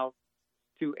about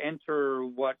to enter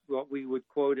what we would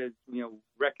quote as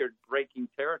record-breaking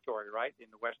territory, right, in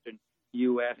the Western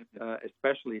U.S.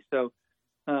 Especially. So,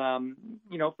 from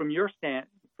your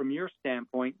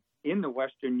standpoint in the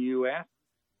Western U.S.,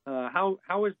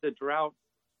 how is the drought,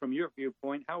 from your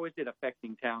viewpoint, how is it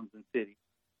affecting towns and cities?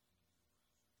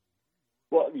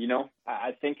 Well,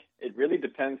 I think it really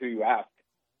depends who you ask.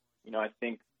 I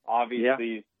think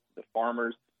obviously the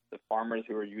farmers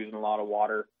who are using a lot of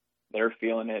water, they're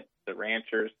feeling it. The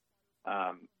ranchers,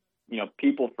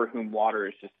 people for whom water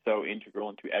is just so integral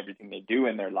into everything they do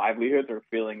in their livelihoods are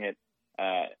feeling it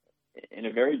in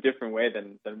a very different way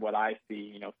than what I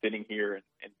see, sitting here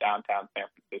in downtown San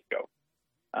Francisco.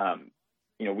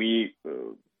 We,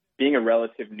 being a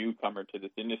relative newcomer to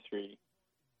this industry,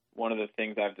 one of the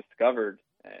things I've discovered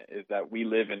is that we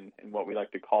live in what we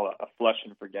like to call a flush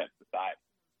and forget society,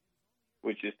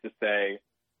 which is to say,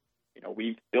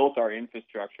 we've built our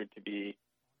infrastructure to be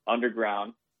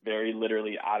underground, very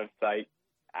literally out of sight,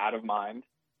 out of mind,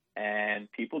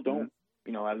 and people don't,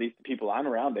 at least the people I'm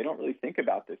around, they don't really think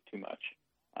about this too much.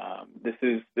 This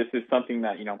is something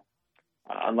that,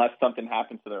 unless something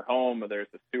happens to their home or there's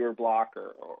a sewer block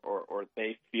or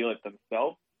they feel it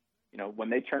themselves, when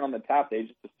they turn on the tap, they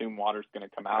just assume water's going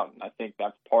to come out. And I think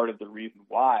that's part of the reason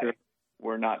why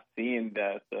we're not seeing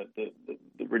the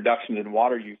reduction in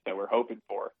water use that we're hoping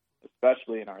for,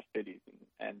 especially in our cities.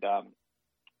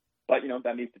 But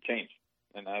that needs to change.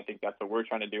 And I think that's what we're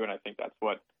trying to do. And I think that's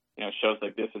what, shows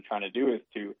like this are trying to do, is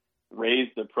to raise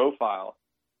the profile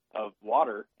of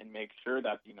water and make sure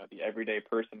that, the everyday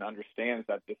person understands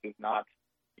that this is not,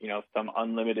 some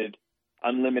unlimited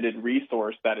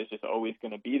resource that is just always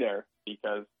going to be there,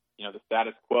 because, the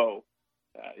status quo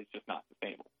is just not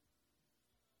sustainable.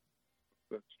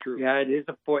 That's true. Yeah, it is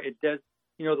it does,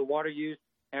 the water use,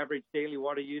 average daily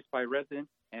water use by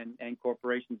residents and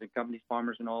corporations and companies,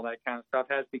 farmers and all that kind of stuff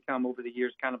has become over the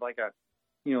years kind of like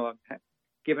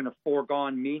given a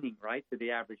foregone meaning, right, to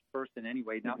the average person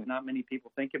anyway. Not many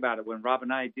people think about it. When Rob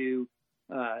and I do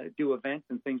events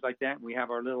and things like that, and we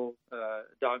have our little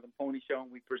dog and pony show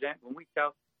and we present,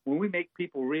 when we make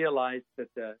people realize that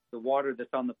the water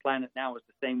that's on the planet now is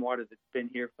the same water that's been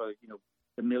here for,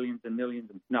 the millions and millions,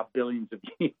 and not billions of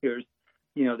years,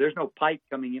 there's no pipe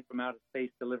coming in from outer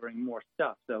space delivering more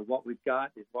stuff. So what we've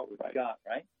got is what we've got,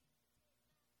 right?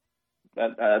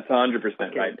 That's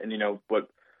 100% right. And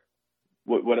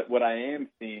what I am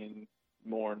seeing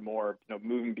more and more,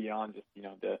 moving beyond just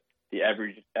the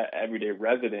everyday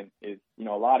resident, is a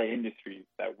lot of industries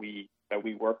that we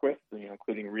work with,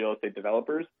 including real estate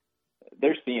developers,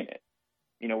 they're seeing it.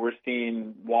 We're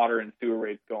seeing water and sewer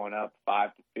rates going up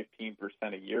 5 to 15%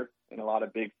 a year in a lot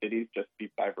of big cities, just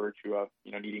by virtue of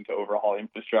needing to overhaul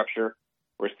infrastructure.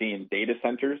 We're seeing data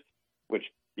centers, which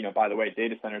by the way,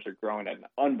 data centers are growing at an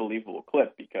unbelievable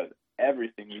clip, because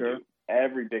everything you do,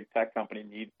 every big tech company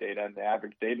needs data, and the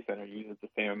average data center uses the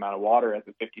same amount of water as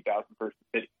a 50,000 person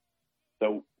city.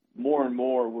 So more and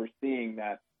more we're seeing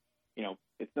that,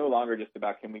 it's no longer just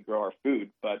about can we grow our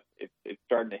food, but it's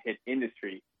starting to hit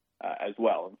industry as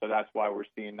well. And so that's why we're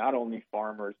seeing not only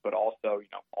farmers, but also,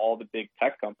 all the big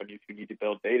tech companies who need to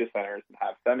build data centers and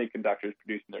have semiconductors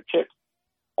producing their chips.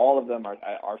 All of them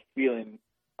are feeling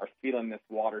this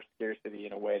water scarcity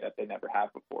in a way that they never have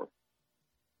before.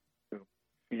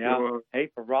 Yeah. Hey,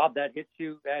 for Rob, that hits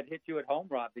you at home,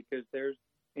 Rob, because there's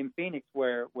in Phoenix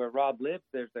where Rob lives,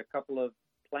 there's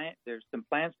some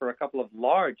plans for a couple of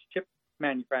large chip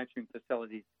manufacturing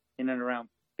facilities in and around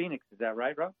Phoenix. Is that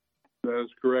right, Rob? That is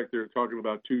correct. They're talking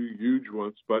about 2 huge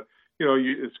ones, but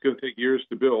it's going to take years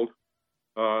to build,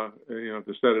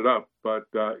 to set it up. But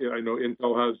I know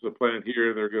Intel has a plant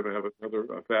here. They're going to have another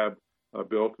fab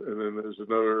built, and then there's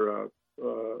another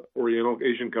Oriental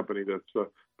Asian company that's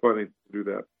planning to do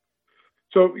that.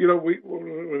 So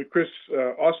when Chris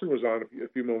Austin was on a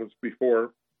few moments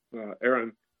before,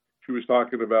 Aaron, she was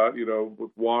talking about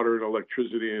with water and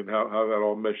electricity and how that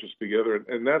all meshes together,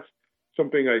 and that's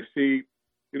something I see.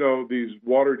 These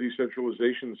water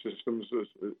decentralization systems,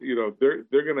 they're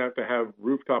going to have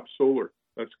rooftop solar.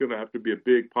 That's going to have to be a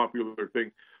big popular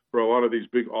thing for a lot of these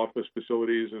big office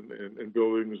facilities and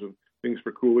buildings and things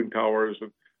for cooling towers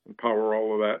and and power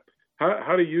all of that.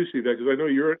 How do you see that? Because I know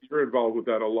you're involved with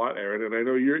that a lot, Aaron, and I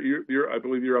know you're I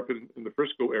believe you're up in the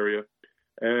Frisco area,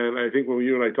 and I think when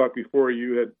you and I talked before,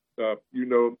 you had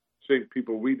same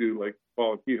people we do, like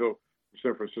Paul and Kehoe in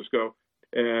San Francisco,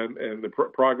 and the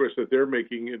progress that they're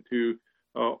making into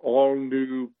all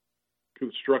new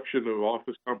construction of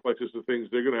office complexes and things.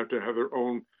 They're going to have their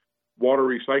own water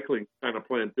recycling kind of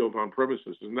plant built on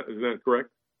premises. Isn't that correct?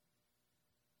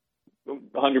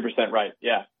 100% right.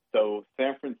 Yeah. So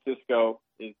San Francisco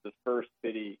is the first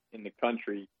city in the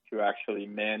country to actually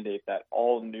mandate that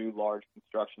all new large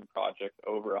construction projects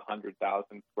over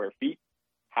 100,000 square feet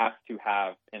have to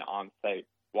have an on-site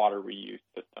water reuse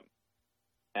system.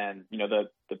 And,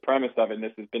 the premise of it, and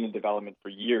this has been in development for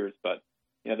years, but,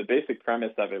 the basic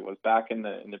premise of it was back in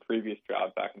the previous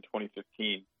drought, back in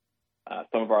 2015,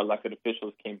 some of our elected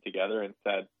officials came together and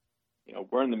said,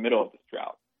 we're in the middle of this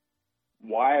drought.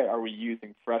 Why are we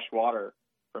using fresh water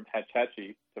from Hetch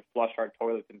Hetchy to flush our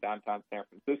toilets in downtown San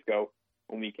Francisco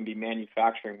when we can be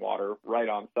manufacturing water right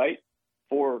on site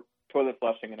for toilet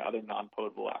flushing and other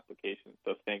non-potable applications?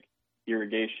 So think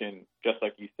irrigation, just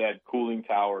like you said, cooling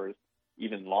towers,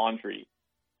 even laundry.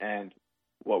 And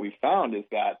what we found is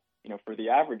that, for the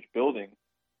average building,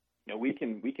 we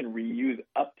can reuse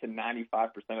up to 95%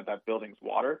 of that building's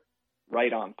water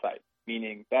right on site,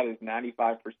 meaning that is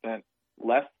 95%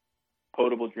 less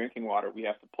potable drinking water we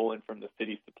have to pull in from the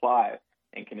city supply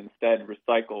and can instead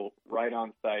recycle right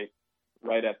on site,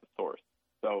 right at the source.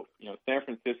 So, San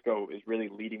Francisco is really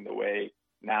leading the way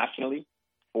nationally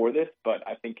for this, but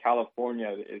I think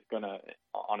California is going to,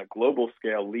 on a global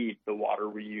scale, lead the water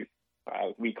reuse,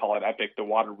 we call it Epic, the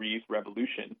water reuse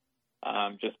revolution,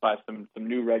 just by some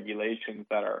new regulations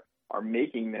that are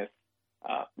making this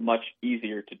much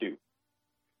easier to do.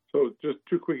 So just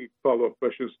two quick follow-up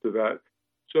questions to that.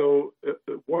 So,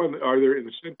 one, are there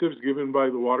incentives given by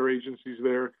the water agencies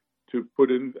there to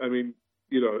put in? I mean,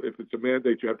 if it's a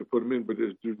mandate, you have to put them in, but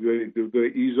do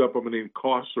they ease up on any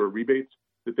costs or rebates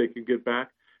that they can get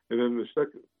back? And then the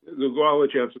second, I'll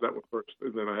let you answer that one first,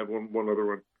 and then I have one other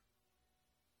one.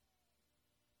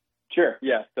 Sure.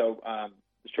 Yeah. So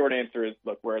the short answer is,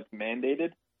 look, where it's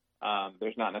mandated,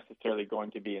 there's not necessarily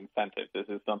going to be incentives. This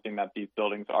is something that these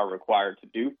buildings are required to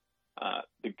do.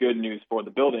 The good news for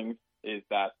the buildings is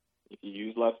that if you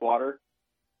use less water,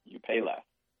 you pay less.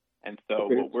 And so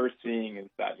what we're seeing is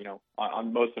that,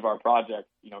 on most of our projects,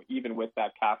 even with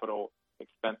that capital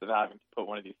expense of having to put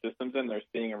one of these systems in, they're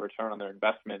seeing a return on their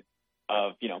investment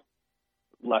of,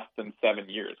 less than 7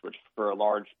 years, which for a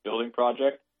large building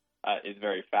project is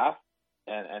very fast.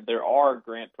 And there are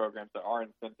grant programs, there are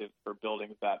incentives for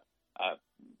buildings that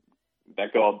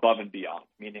go above and beyond,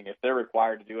 meaning if they're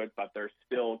required to do it, but they're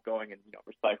still going and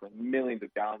recycling millions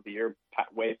of gallons a year,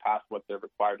 way past what they're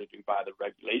required to do by the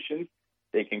regulations,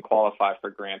 they can qualify for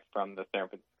grants from the San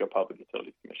Francisco Public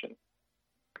Utilities Commission.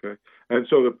 Okay, and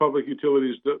so the public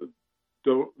utilities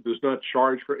does not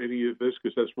charge for any of this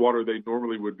because that's water they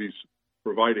normally would be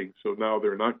providing. So now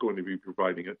they're not going to be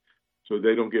providing it. So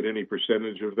they don't get any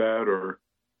percentage of that, or?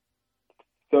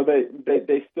 So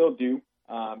they still do.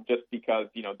 Just because,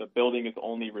 the building is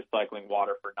only recycling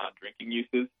water for non-drinking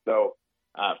uses. So,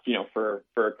 for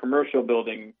a commercial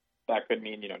building, that could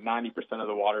mean, 90% of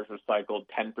the water is recycled,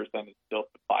 10% is still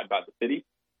supplied by the city.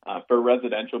 For a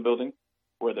residential building,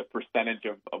 where the percentage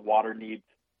of water needs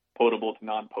potable to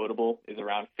non-potable is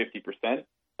around 50%,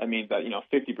 that means that,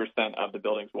 50% of the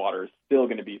building's water is still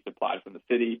going to be supplied from the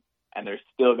city, and they're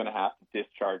still going to have to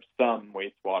discharge some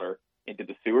wastewater into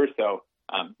the sewer. So,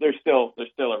 there's still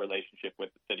a relationship with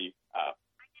the city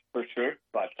for sure,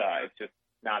 but it's just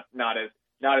not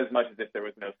as much as if there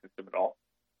was no system at all.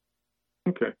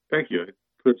 Okay, thank you. It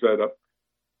clears that up.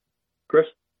 Chris?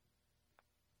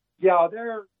 Yeah,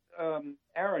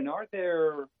 Aaron, are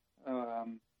there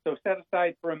so set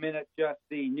aside for a minute just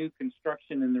the new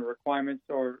construction and the requirements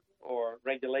or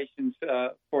regulations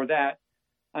for that.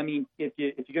 I mean, if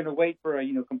you're going to wait for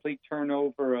a complete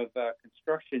turnover of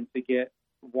construction to get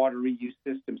water reuse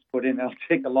systems put in, that'll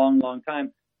take a long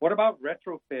time. What about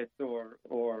retrofits or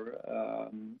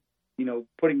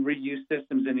putting reuse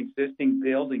systems in existing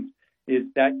buildings? Is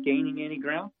that gaining any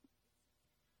ground?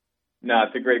 No,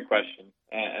 it's a great question.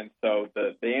 And so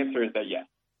the answer is that yes,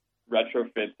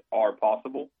 retrofits are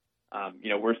possible.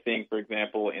 We're seeing, for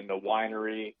example, in the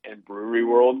winery and brewery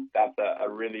world, that's a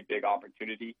really big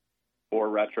opportunity for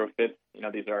retrofits.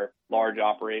 These are large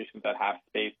operations that have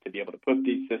space to be able to put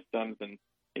these systems. And,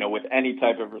 with any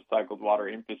type of recycled water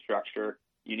infrastructure,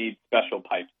 you need special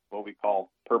pipes, what we call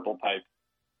purple pipes,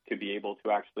 to be able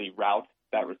to actually route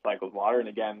that recycled water. And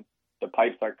again, the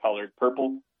pipes are colored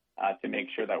purple to make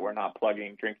sure that we're not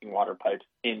plugging drinking water pipes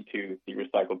into the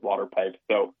recycled water pipes.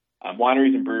 So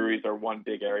wineries and breweries are one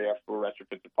big area for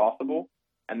retrofits if possible.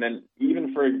 And then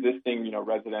even for existing,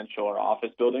 residential or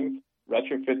office buildings,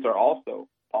 retrofits are also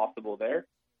possible there.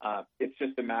 It's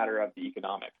just a matter of the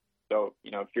economics. So,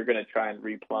 if you're going to try and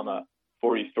replumb a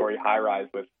 40-story high-rise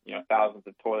with, thousands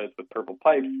of toilets with purple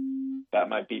pipes, that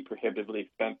might be prohibitively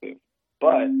expensive.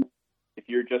 But if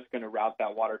you're just going to route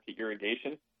that water to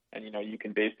irrigation, and, you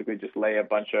can basically just lay a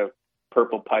bunch of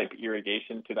purple pipe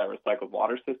irrigation to that recycled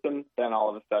water system, then all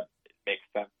of a sudden it makes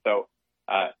sense. So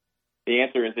the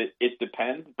answer is it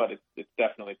depends, but it's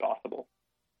definitely possible.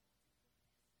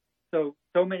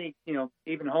 So many,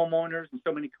 even homeowners and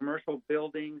so many commercial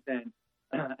buildings and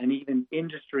even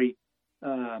industry,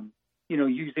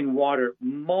 using water,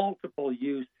 multiple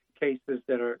use cases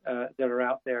that are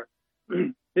out there.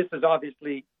 This is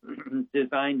obviously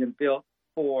designed and built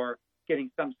for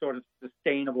getting some sort of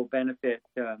sustainable benefit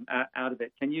out of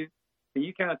it. Can you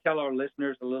kind of tell our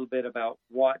listeners a little bit about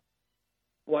what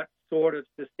sort of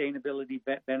sustainability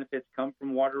benefits come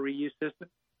from water reuse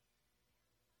systems?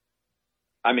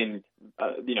 I mean,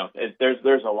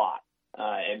 there's a lot,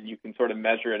 and you can sort of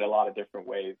measure it a lot of different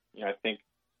ways. I think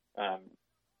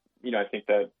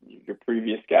that your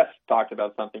previous guest talked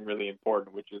about something really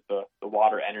important, which is the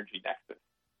water energy nexus.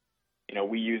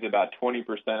 We use about 20%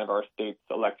 of our state's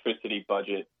electricity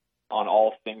budget on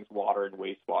all things water and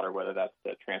wastewater, whether that's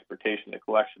the transportation, the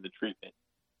collection, the treatment.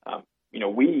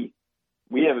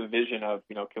 We have a vision of,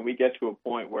 can we get to a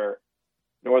point where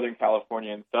Northern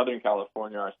California and Southern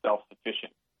California are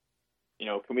self-sufficient?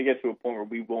 Can we get to a point where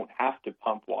we won't have to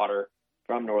pump water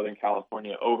from Northern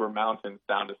California over mountains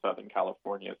down to Southern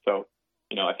California? So,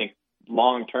 I think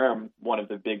long-term, one of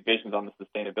the big visions on the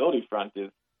sustainability front is,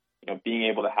 being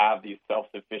able to have these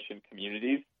self-sufficient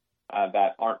communities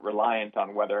that aren't reliant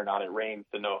on whether or not it rains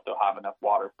to know if they'll have enough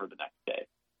water for the next day.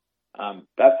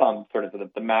 That's on sort of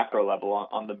the macro level.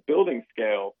 On the building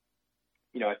scale,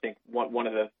 I think one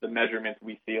of the measurements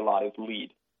we see a lot is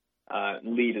LEED.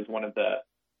 LEED is one of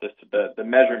the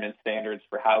measurement standards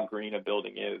for how green a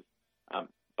building is.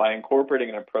 By incorporating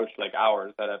an approach like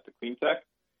ours at Epic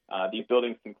Cleantec, these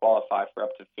buildings can qualify for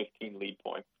up to 15 LEED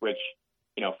points, which,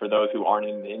 for those who aren't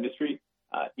in the industry,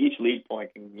 each LEED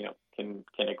point can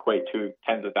equate to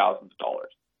tens of thousands of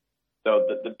dollars. So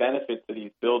the benefits to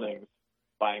these buildings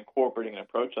by incorporating an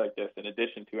approach like this, in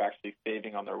addition to actually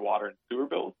saving on their water and sewer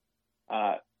bills,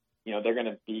 they're going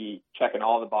to be checking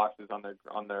all the boxes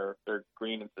on their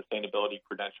green and sustainability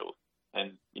credentials.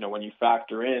 And when you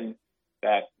factor in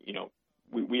that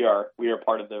we are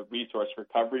part of the resource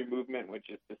recovery movement, which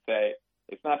is to say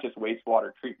it's not just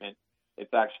wastewater treatment,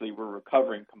 it's actually we're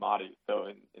recovering commodities. So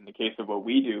in the case of what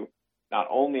we do, not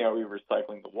only are we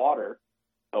recycling the water,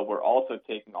 but we're also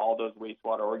taking all those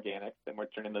wastewater organics and we're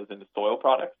turning those into soil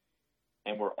products,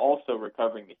 and we're also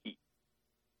recovering the heat.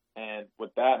 And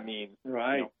what that means, we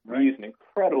use an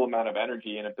incredible amount of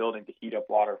energy in a building to heat up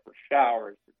water for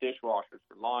showers, for dishwashers,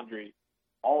 for laundry.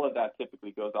 All of that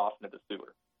typically goes off into the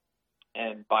sewer.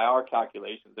 And by our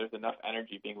calculations, there's enough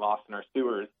energy being lost in our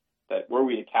sewers that were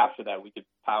we to capture that, we could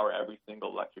power every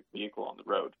single electric vehicle on the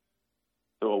road.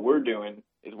 So what we're doing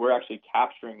is we're actually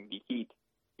capturing the heat.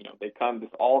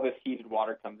 All this heated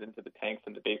water comes into the tanks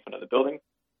in the basement of the building.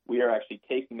 We are actually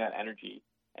taking that energy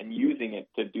and using it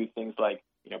to do things like,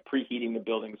 preheating the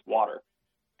building's water.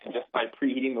 And just by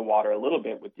preheating the water a little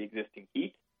bit with the existing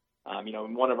heat,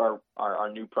 in one of our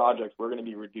new projects, we're going to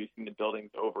be reducing the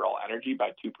building's overall energy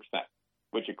by 2%,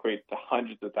 which equates to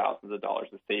hundreds of thousands of dollars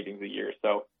of savings a year.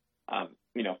 So,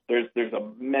 there's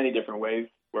many different ways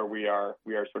where we are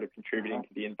sort of contributing to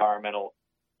the environmental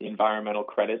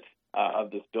credits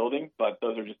of this building, but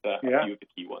those are just a few of the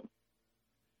key ones.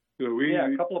 So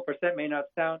a couple of percent may not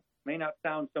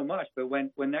sound so much, but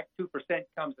when that 2%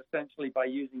 comes essentially by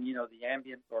using the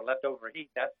ambient or leftover heat,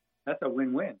 that's a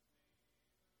win-win.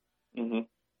 Mm-hmm.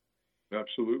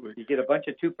 Absolutely. You get a bunch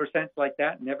of 2% like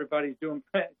that, and everybody's doing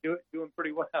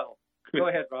pretty well. Go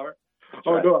ahead, Robert.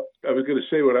 No, I was going to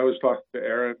say when I was talking to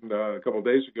Aaron a couple of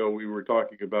days ago, we were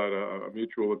talking about a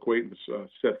mutual acquaintance,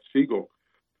 Seth Siegel,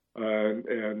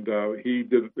 and he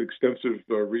did extensive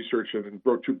research and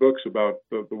wrote 2 books about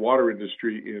the water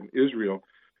industry in Israel.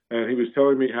 And he was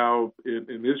telling me how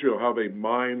in Israel, how they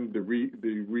mine the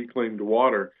reclaimed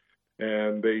water,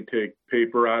 and they take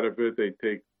paper out of it, they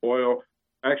take oil.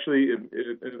 Actually,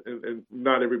 and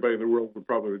not everybody in the world would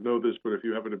probably know this, but if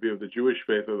you happen to be of the Jewish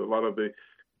faith, a lot of the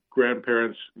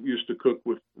grandparents used to cook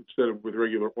instead of with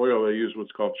regular oil, they use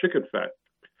what's called chicken fat.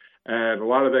 And a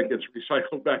lot of that gets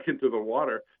recycled back into the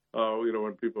water,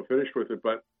 when people finish with it.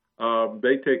 But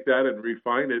they take that and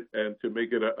refine it and to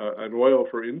make it an oil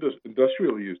for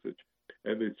industrial usage.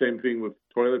 And the same thing with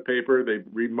toilet paper. They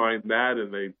remine that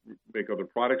and they make other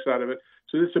products out of it.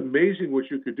 So it's amazing what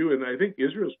you could do. And I think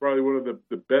Israel is probably one of the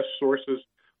best sources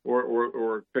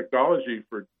or technology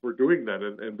for doing that.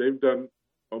 And they've done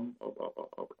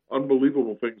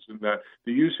unbelievable things in that.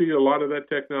 Do you see a lot of that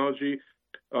technology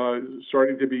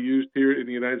starting to be used here in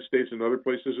the United States and other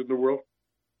places in the world?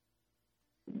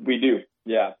 We do,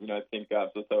 yeah. I think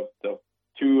so.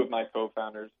 Two of my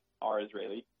co-founders are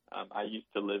Israeli. I used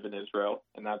to live in Israel,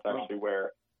 and that's actually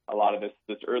where a lot of this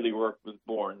early work was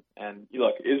born. And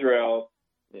look, Israel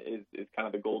is kind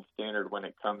of the gold standard when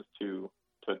it comes to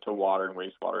water and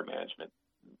wastewater management.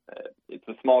 It's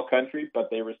a small country, but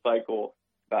they recycle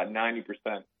about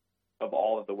 90% of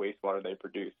all of the wastewater they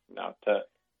produce. Now, to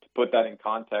put that in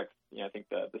context, I think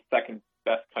the second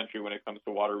best country when it comes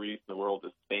to water reuse in the world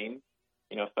is Spain.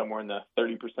 Somewhere in the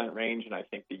 30% range, and I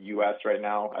think the U.S. right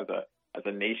now as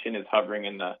a nation is hovering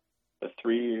in the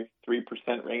 3%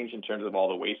 range in terms of all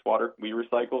the wastewater we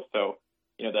recycle. So,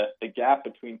 the gap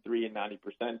between 3 and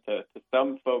 90% to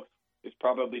some folks is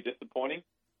probably disappointing,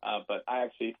 but I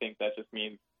actually think that just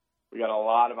means we got a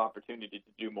lot of opportunity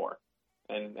to do more.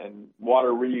 And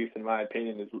water reuse, in my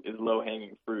opinion, is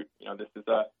low-hanging fruit. This is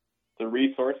the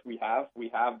resource we have. We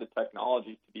have the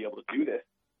technology to be able to do this.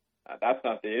 That's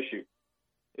not the issue.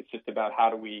 It's just about how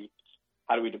do we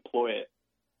deploy it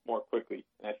more quickly.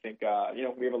 And I think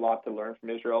we have a lot to learn from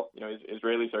Israel.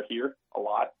 Israelis are here a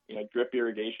lot. Drip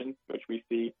irrigation, which we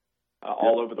see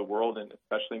all over the world, and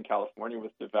especially in California,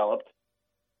 was developed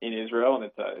in Israel, and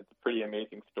it's a pretty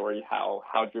amazing story how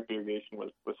drip irrigation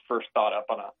was first thought up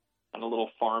on a little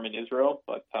farm in Israel.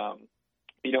 But I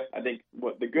think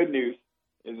what the good news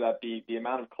is that the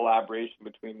amount of collaboration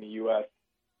between the U.S.,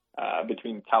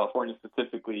 between California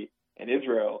specifically and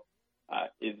Israel,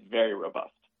 is very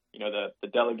robust. The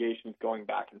delegations going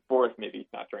back and forth, maybe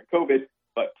not during COVID,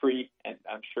 but pre, and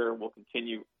I'm sure will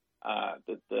continue.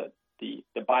 The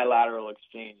bilateral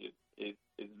exchange is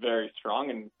very strong,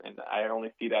 and I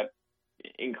only see that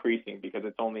increasing because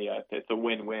it's a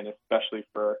win-win, especially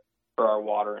for our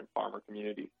water and farmer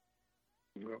communities.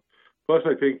 Plus,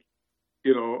 I think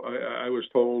I was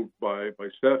told by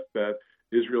Seth that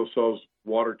Israel sells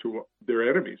water to their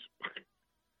enemies,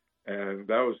 and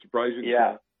that was surprising.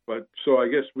 Yeah. But so I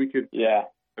guess we could. Yeah.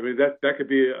 I mean that could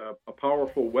be a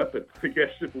powerful weapon, I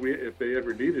guess, if they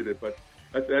ever needed it. But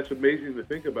that's amazing to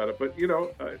think about it. But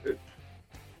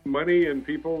money and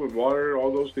people and water,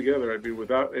 all those together. I mean,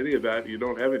 without any of that, you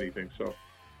don't have anything. So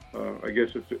I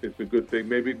guess it's a good thing.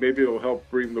 Maybe it'll help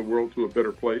bring the world to a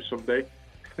better place someday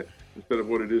instead of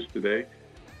what it is today.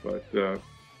 But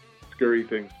scary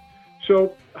things.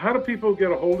 So how do people get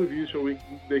a hold of you so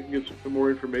they can get some more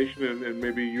information and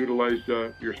maybe utilize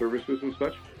your services and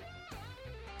such?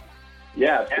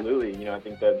 Yeah, absolutely. I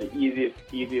think the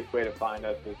easiest way to find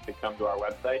us is to come to our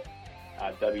website,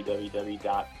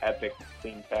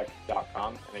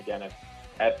 www.epiccleantec.com. And again, it's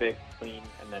Epic Clean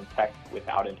and then Tech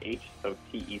without an H, so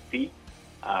TEC.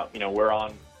 We're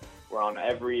on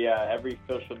every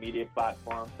social media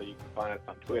platform, so you can find us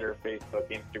on Twitter, Facebook,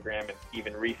 Instagram, and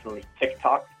even recently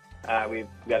TikTok. We've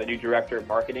got a new director of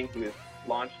marketing who has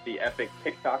launched the Epic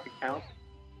TikTok account.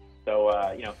 So,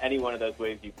 any one of those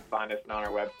ways you can find us, and on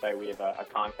our website we have a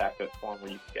contact us form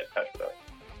where you can get in touch with us.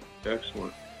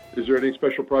 Excellent. Is there any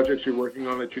special projects you're working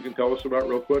on that you can tell us about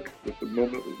real quick with the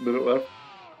minute left?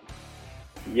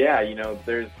 Yeah,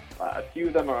 there's a few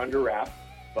of them are under wraps,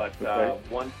 but okay.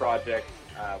 One project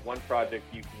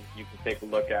you can take a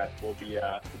look at. We'll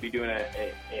be doing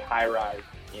a high-rise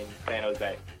in San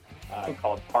Jose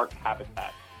called Park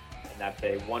Habitat. And that's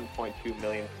a 1.2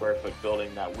 million square foot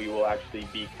building that we will actually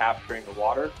be capturing the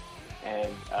water and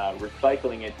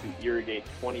recycling it to irrigate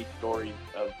 20 stories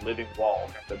of living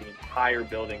walls. So the entire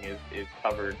building is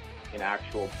covered in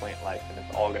actual plant life, and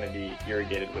it's all going to be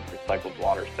irrigated with recycled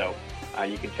water. So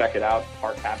you can check it out,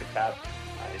 Park Habitat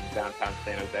in downtown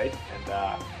San Jose. And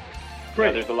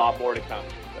there's a lot more to come.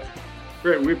 So.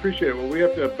 Great, we appreciate it. Well, we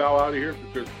have to bow out of here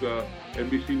because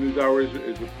NBC NewsHour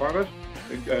is upon us.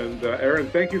 And Aaron,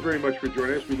 thank you very much for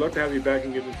joining us. We'd love to have you back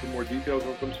and give us some more details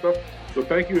on some stuff. So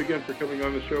thank you again for coming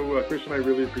on the show. Chris and I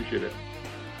really appreciate it.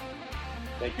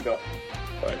 Thank you both.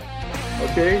 Bye.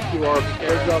 Okay, to our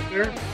fans out there,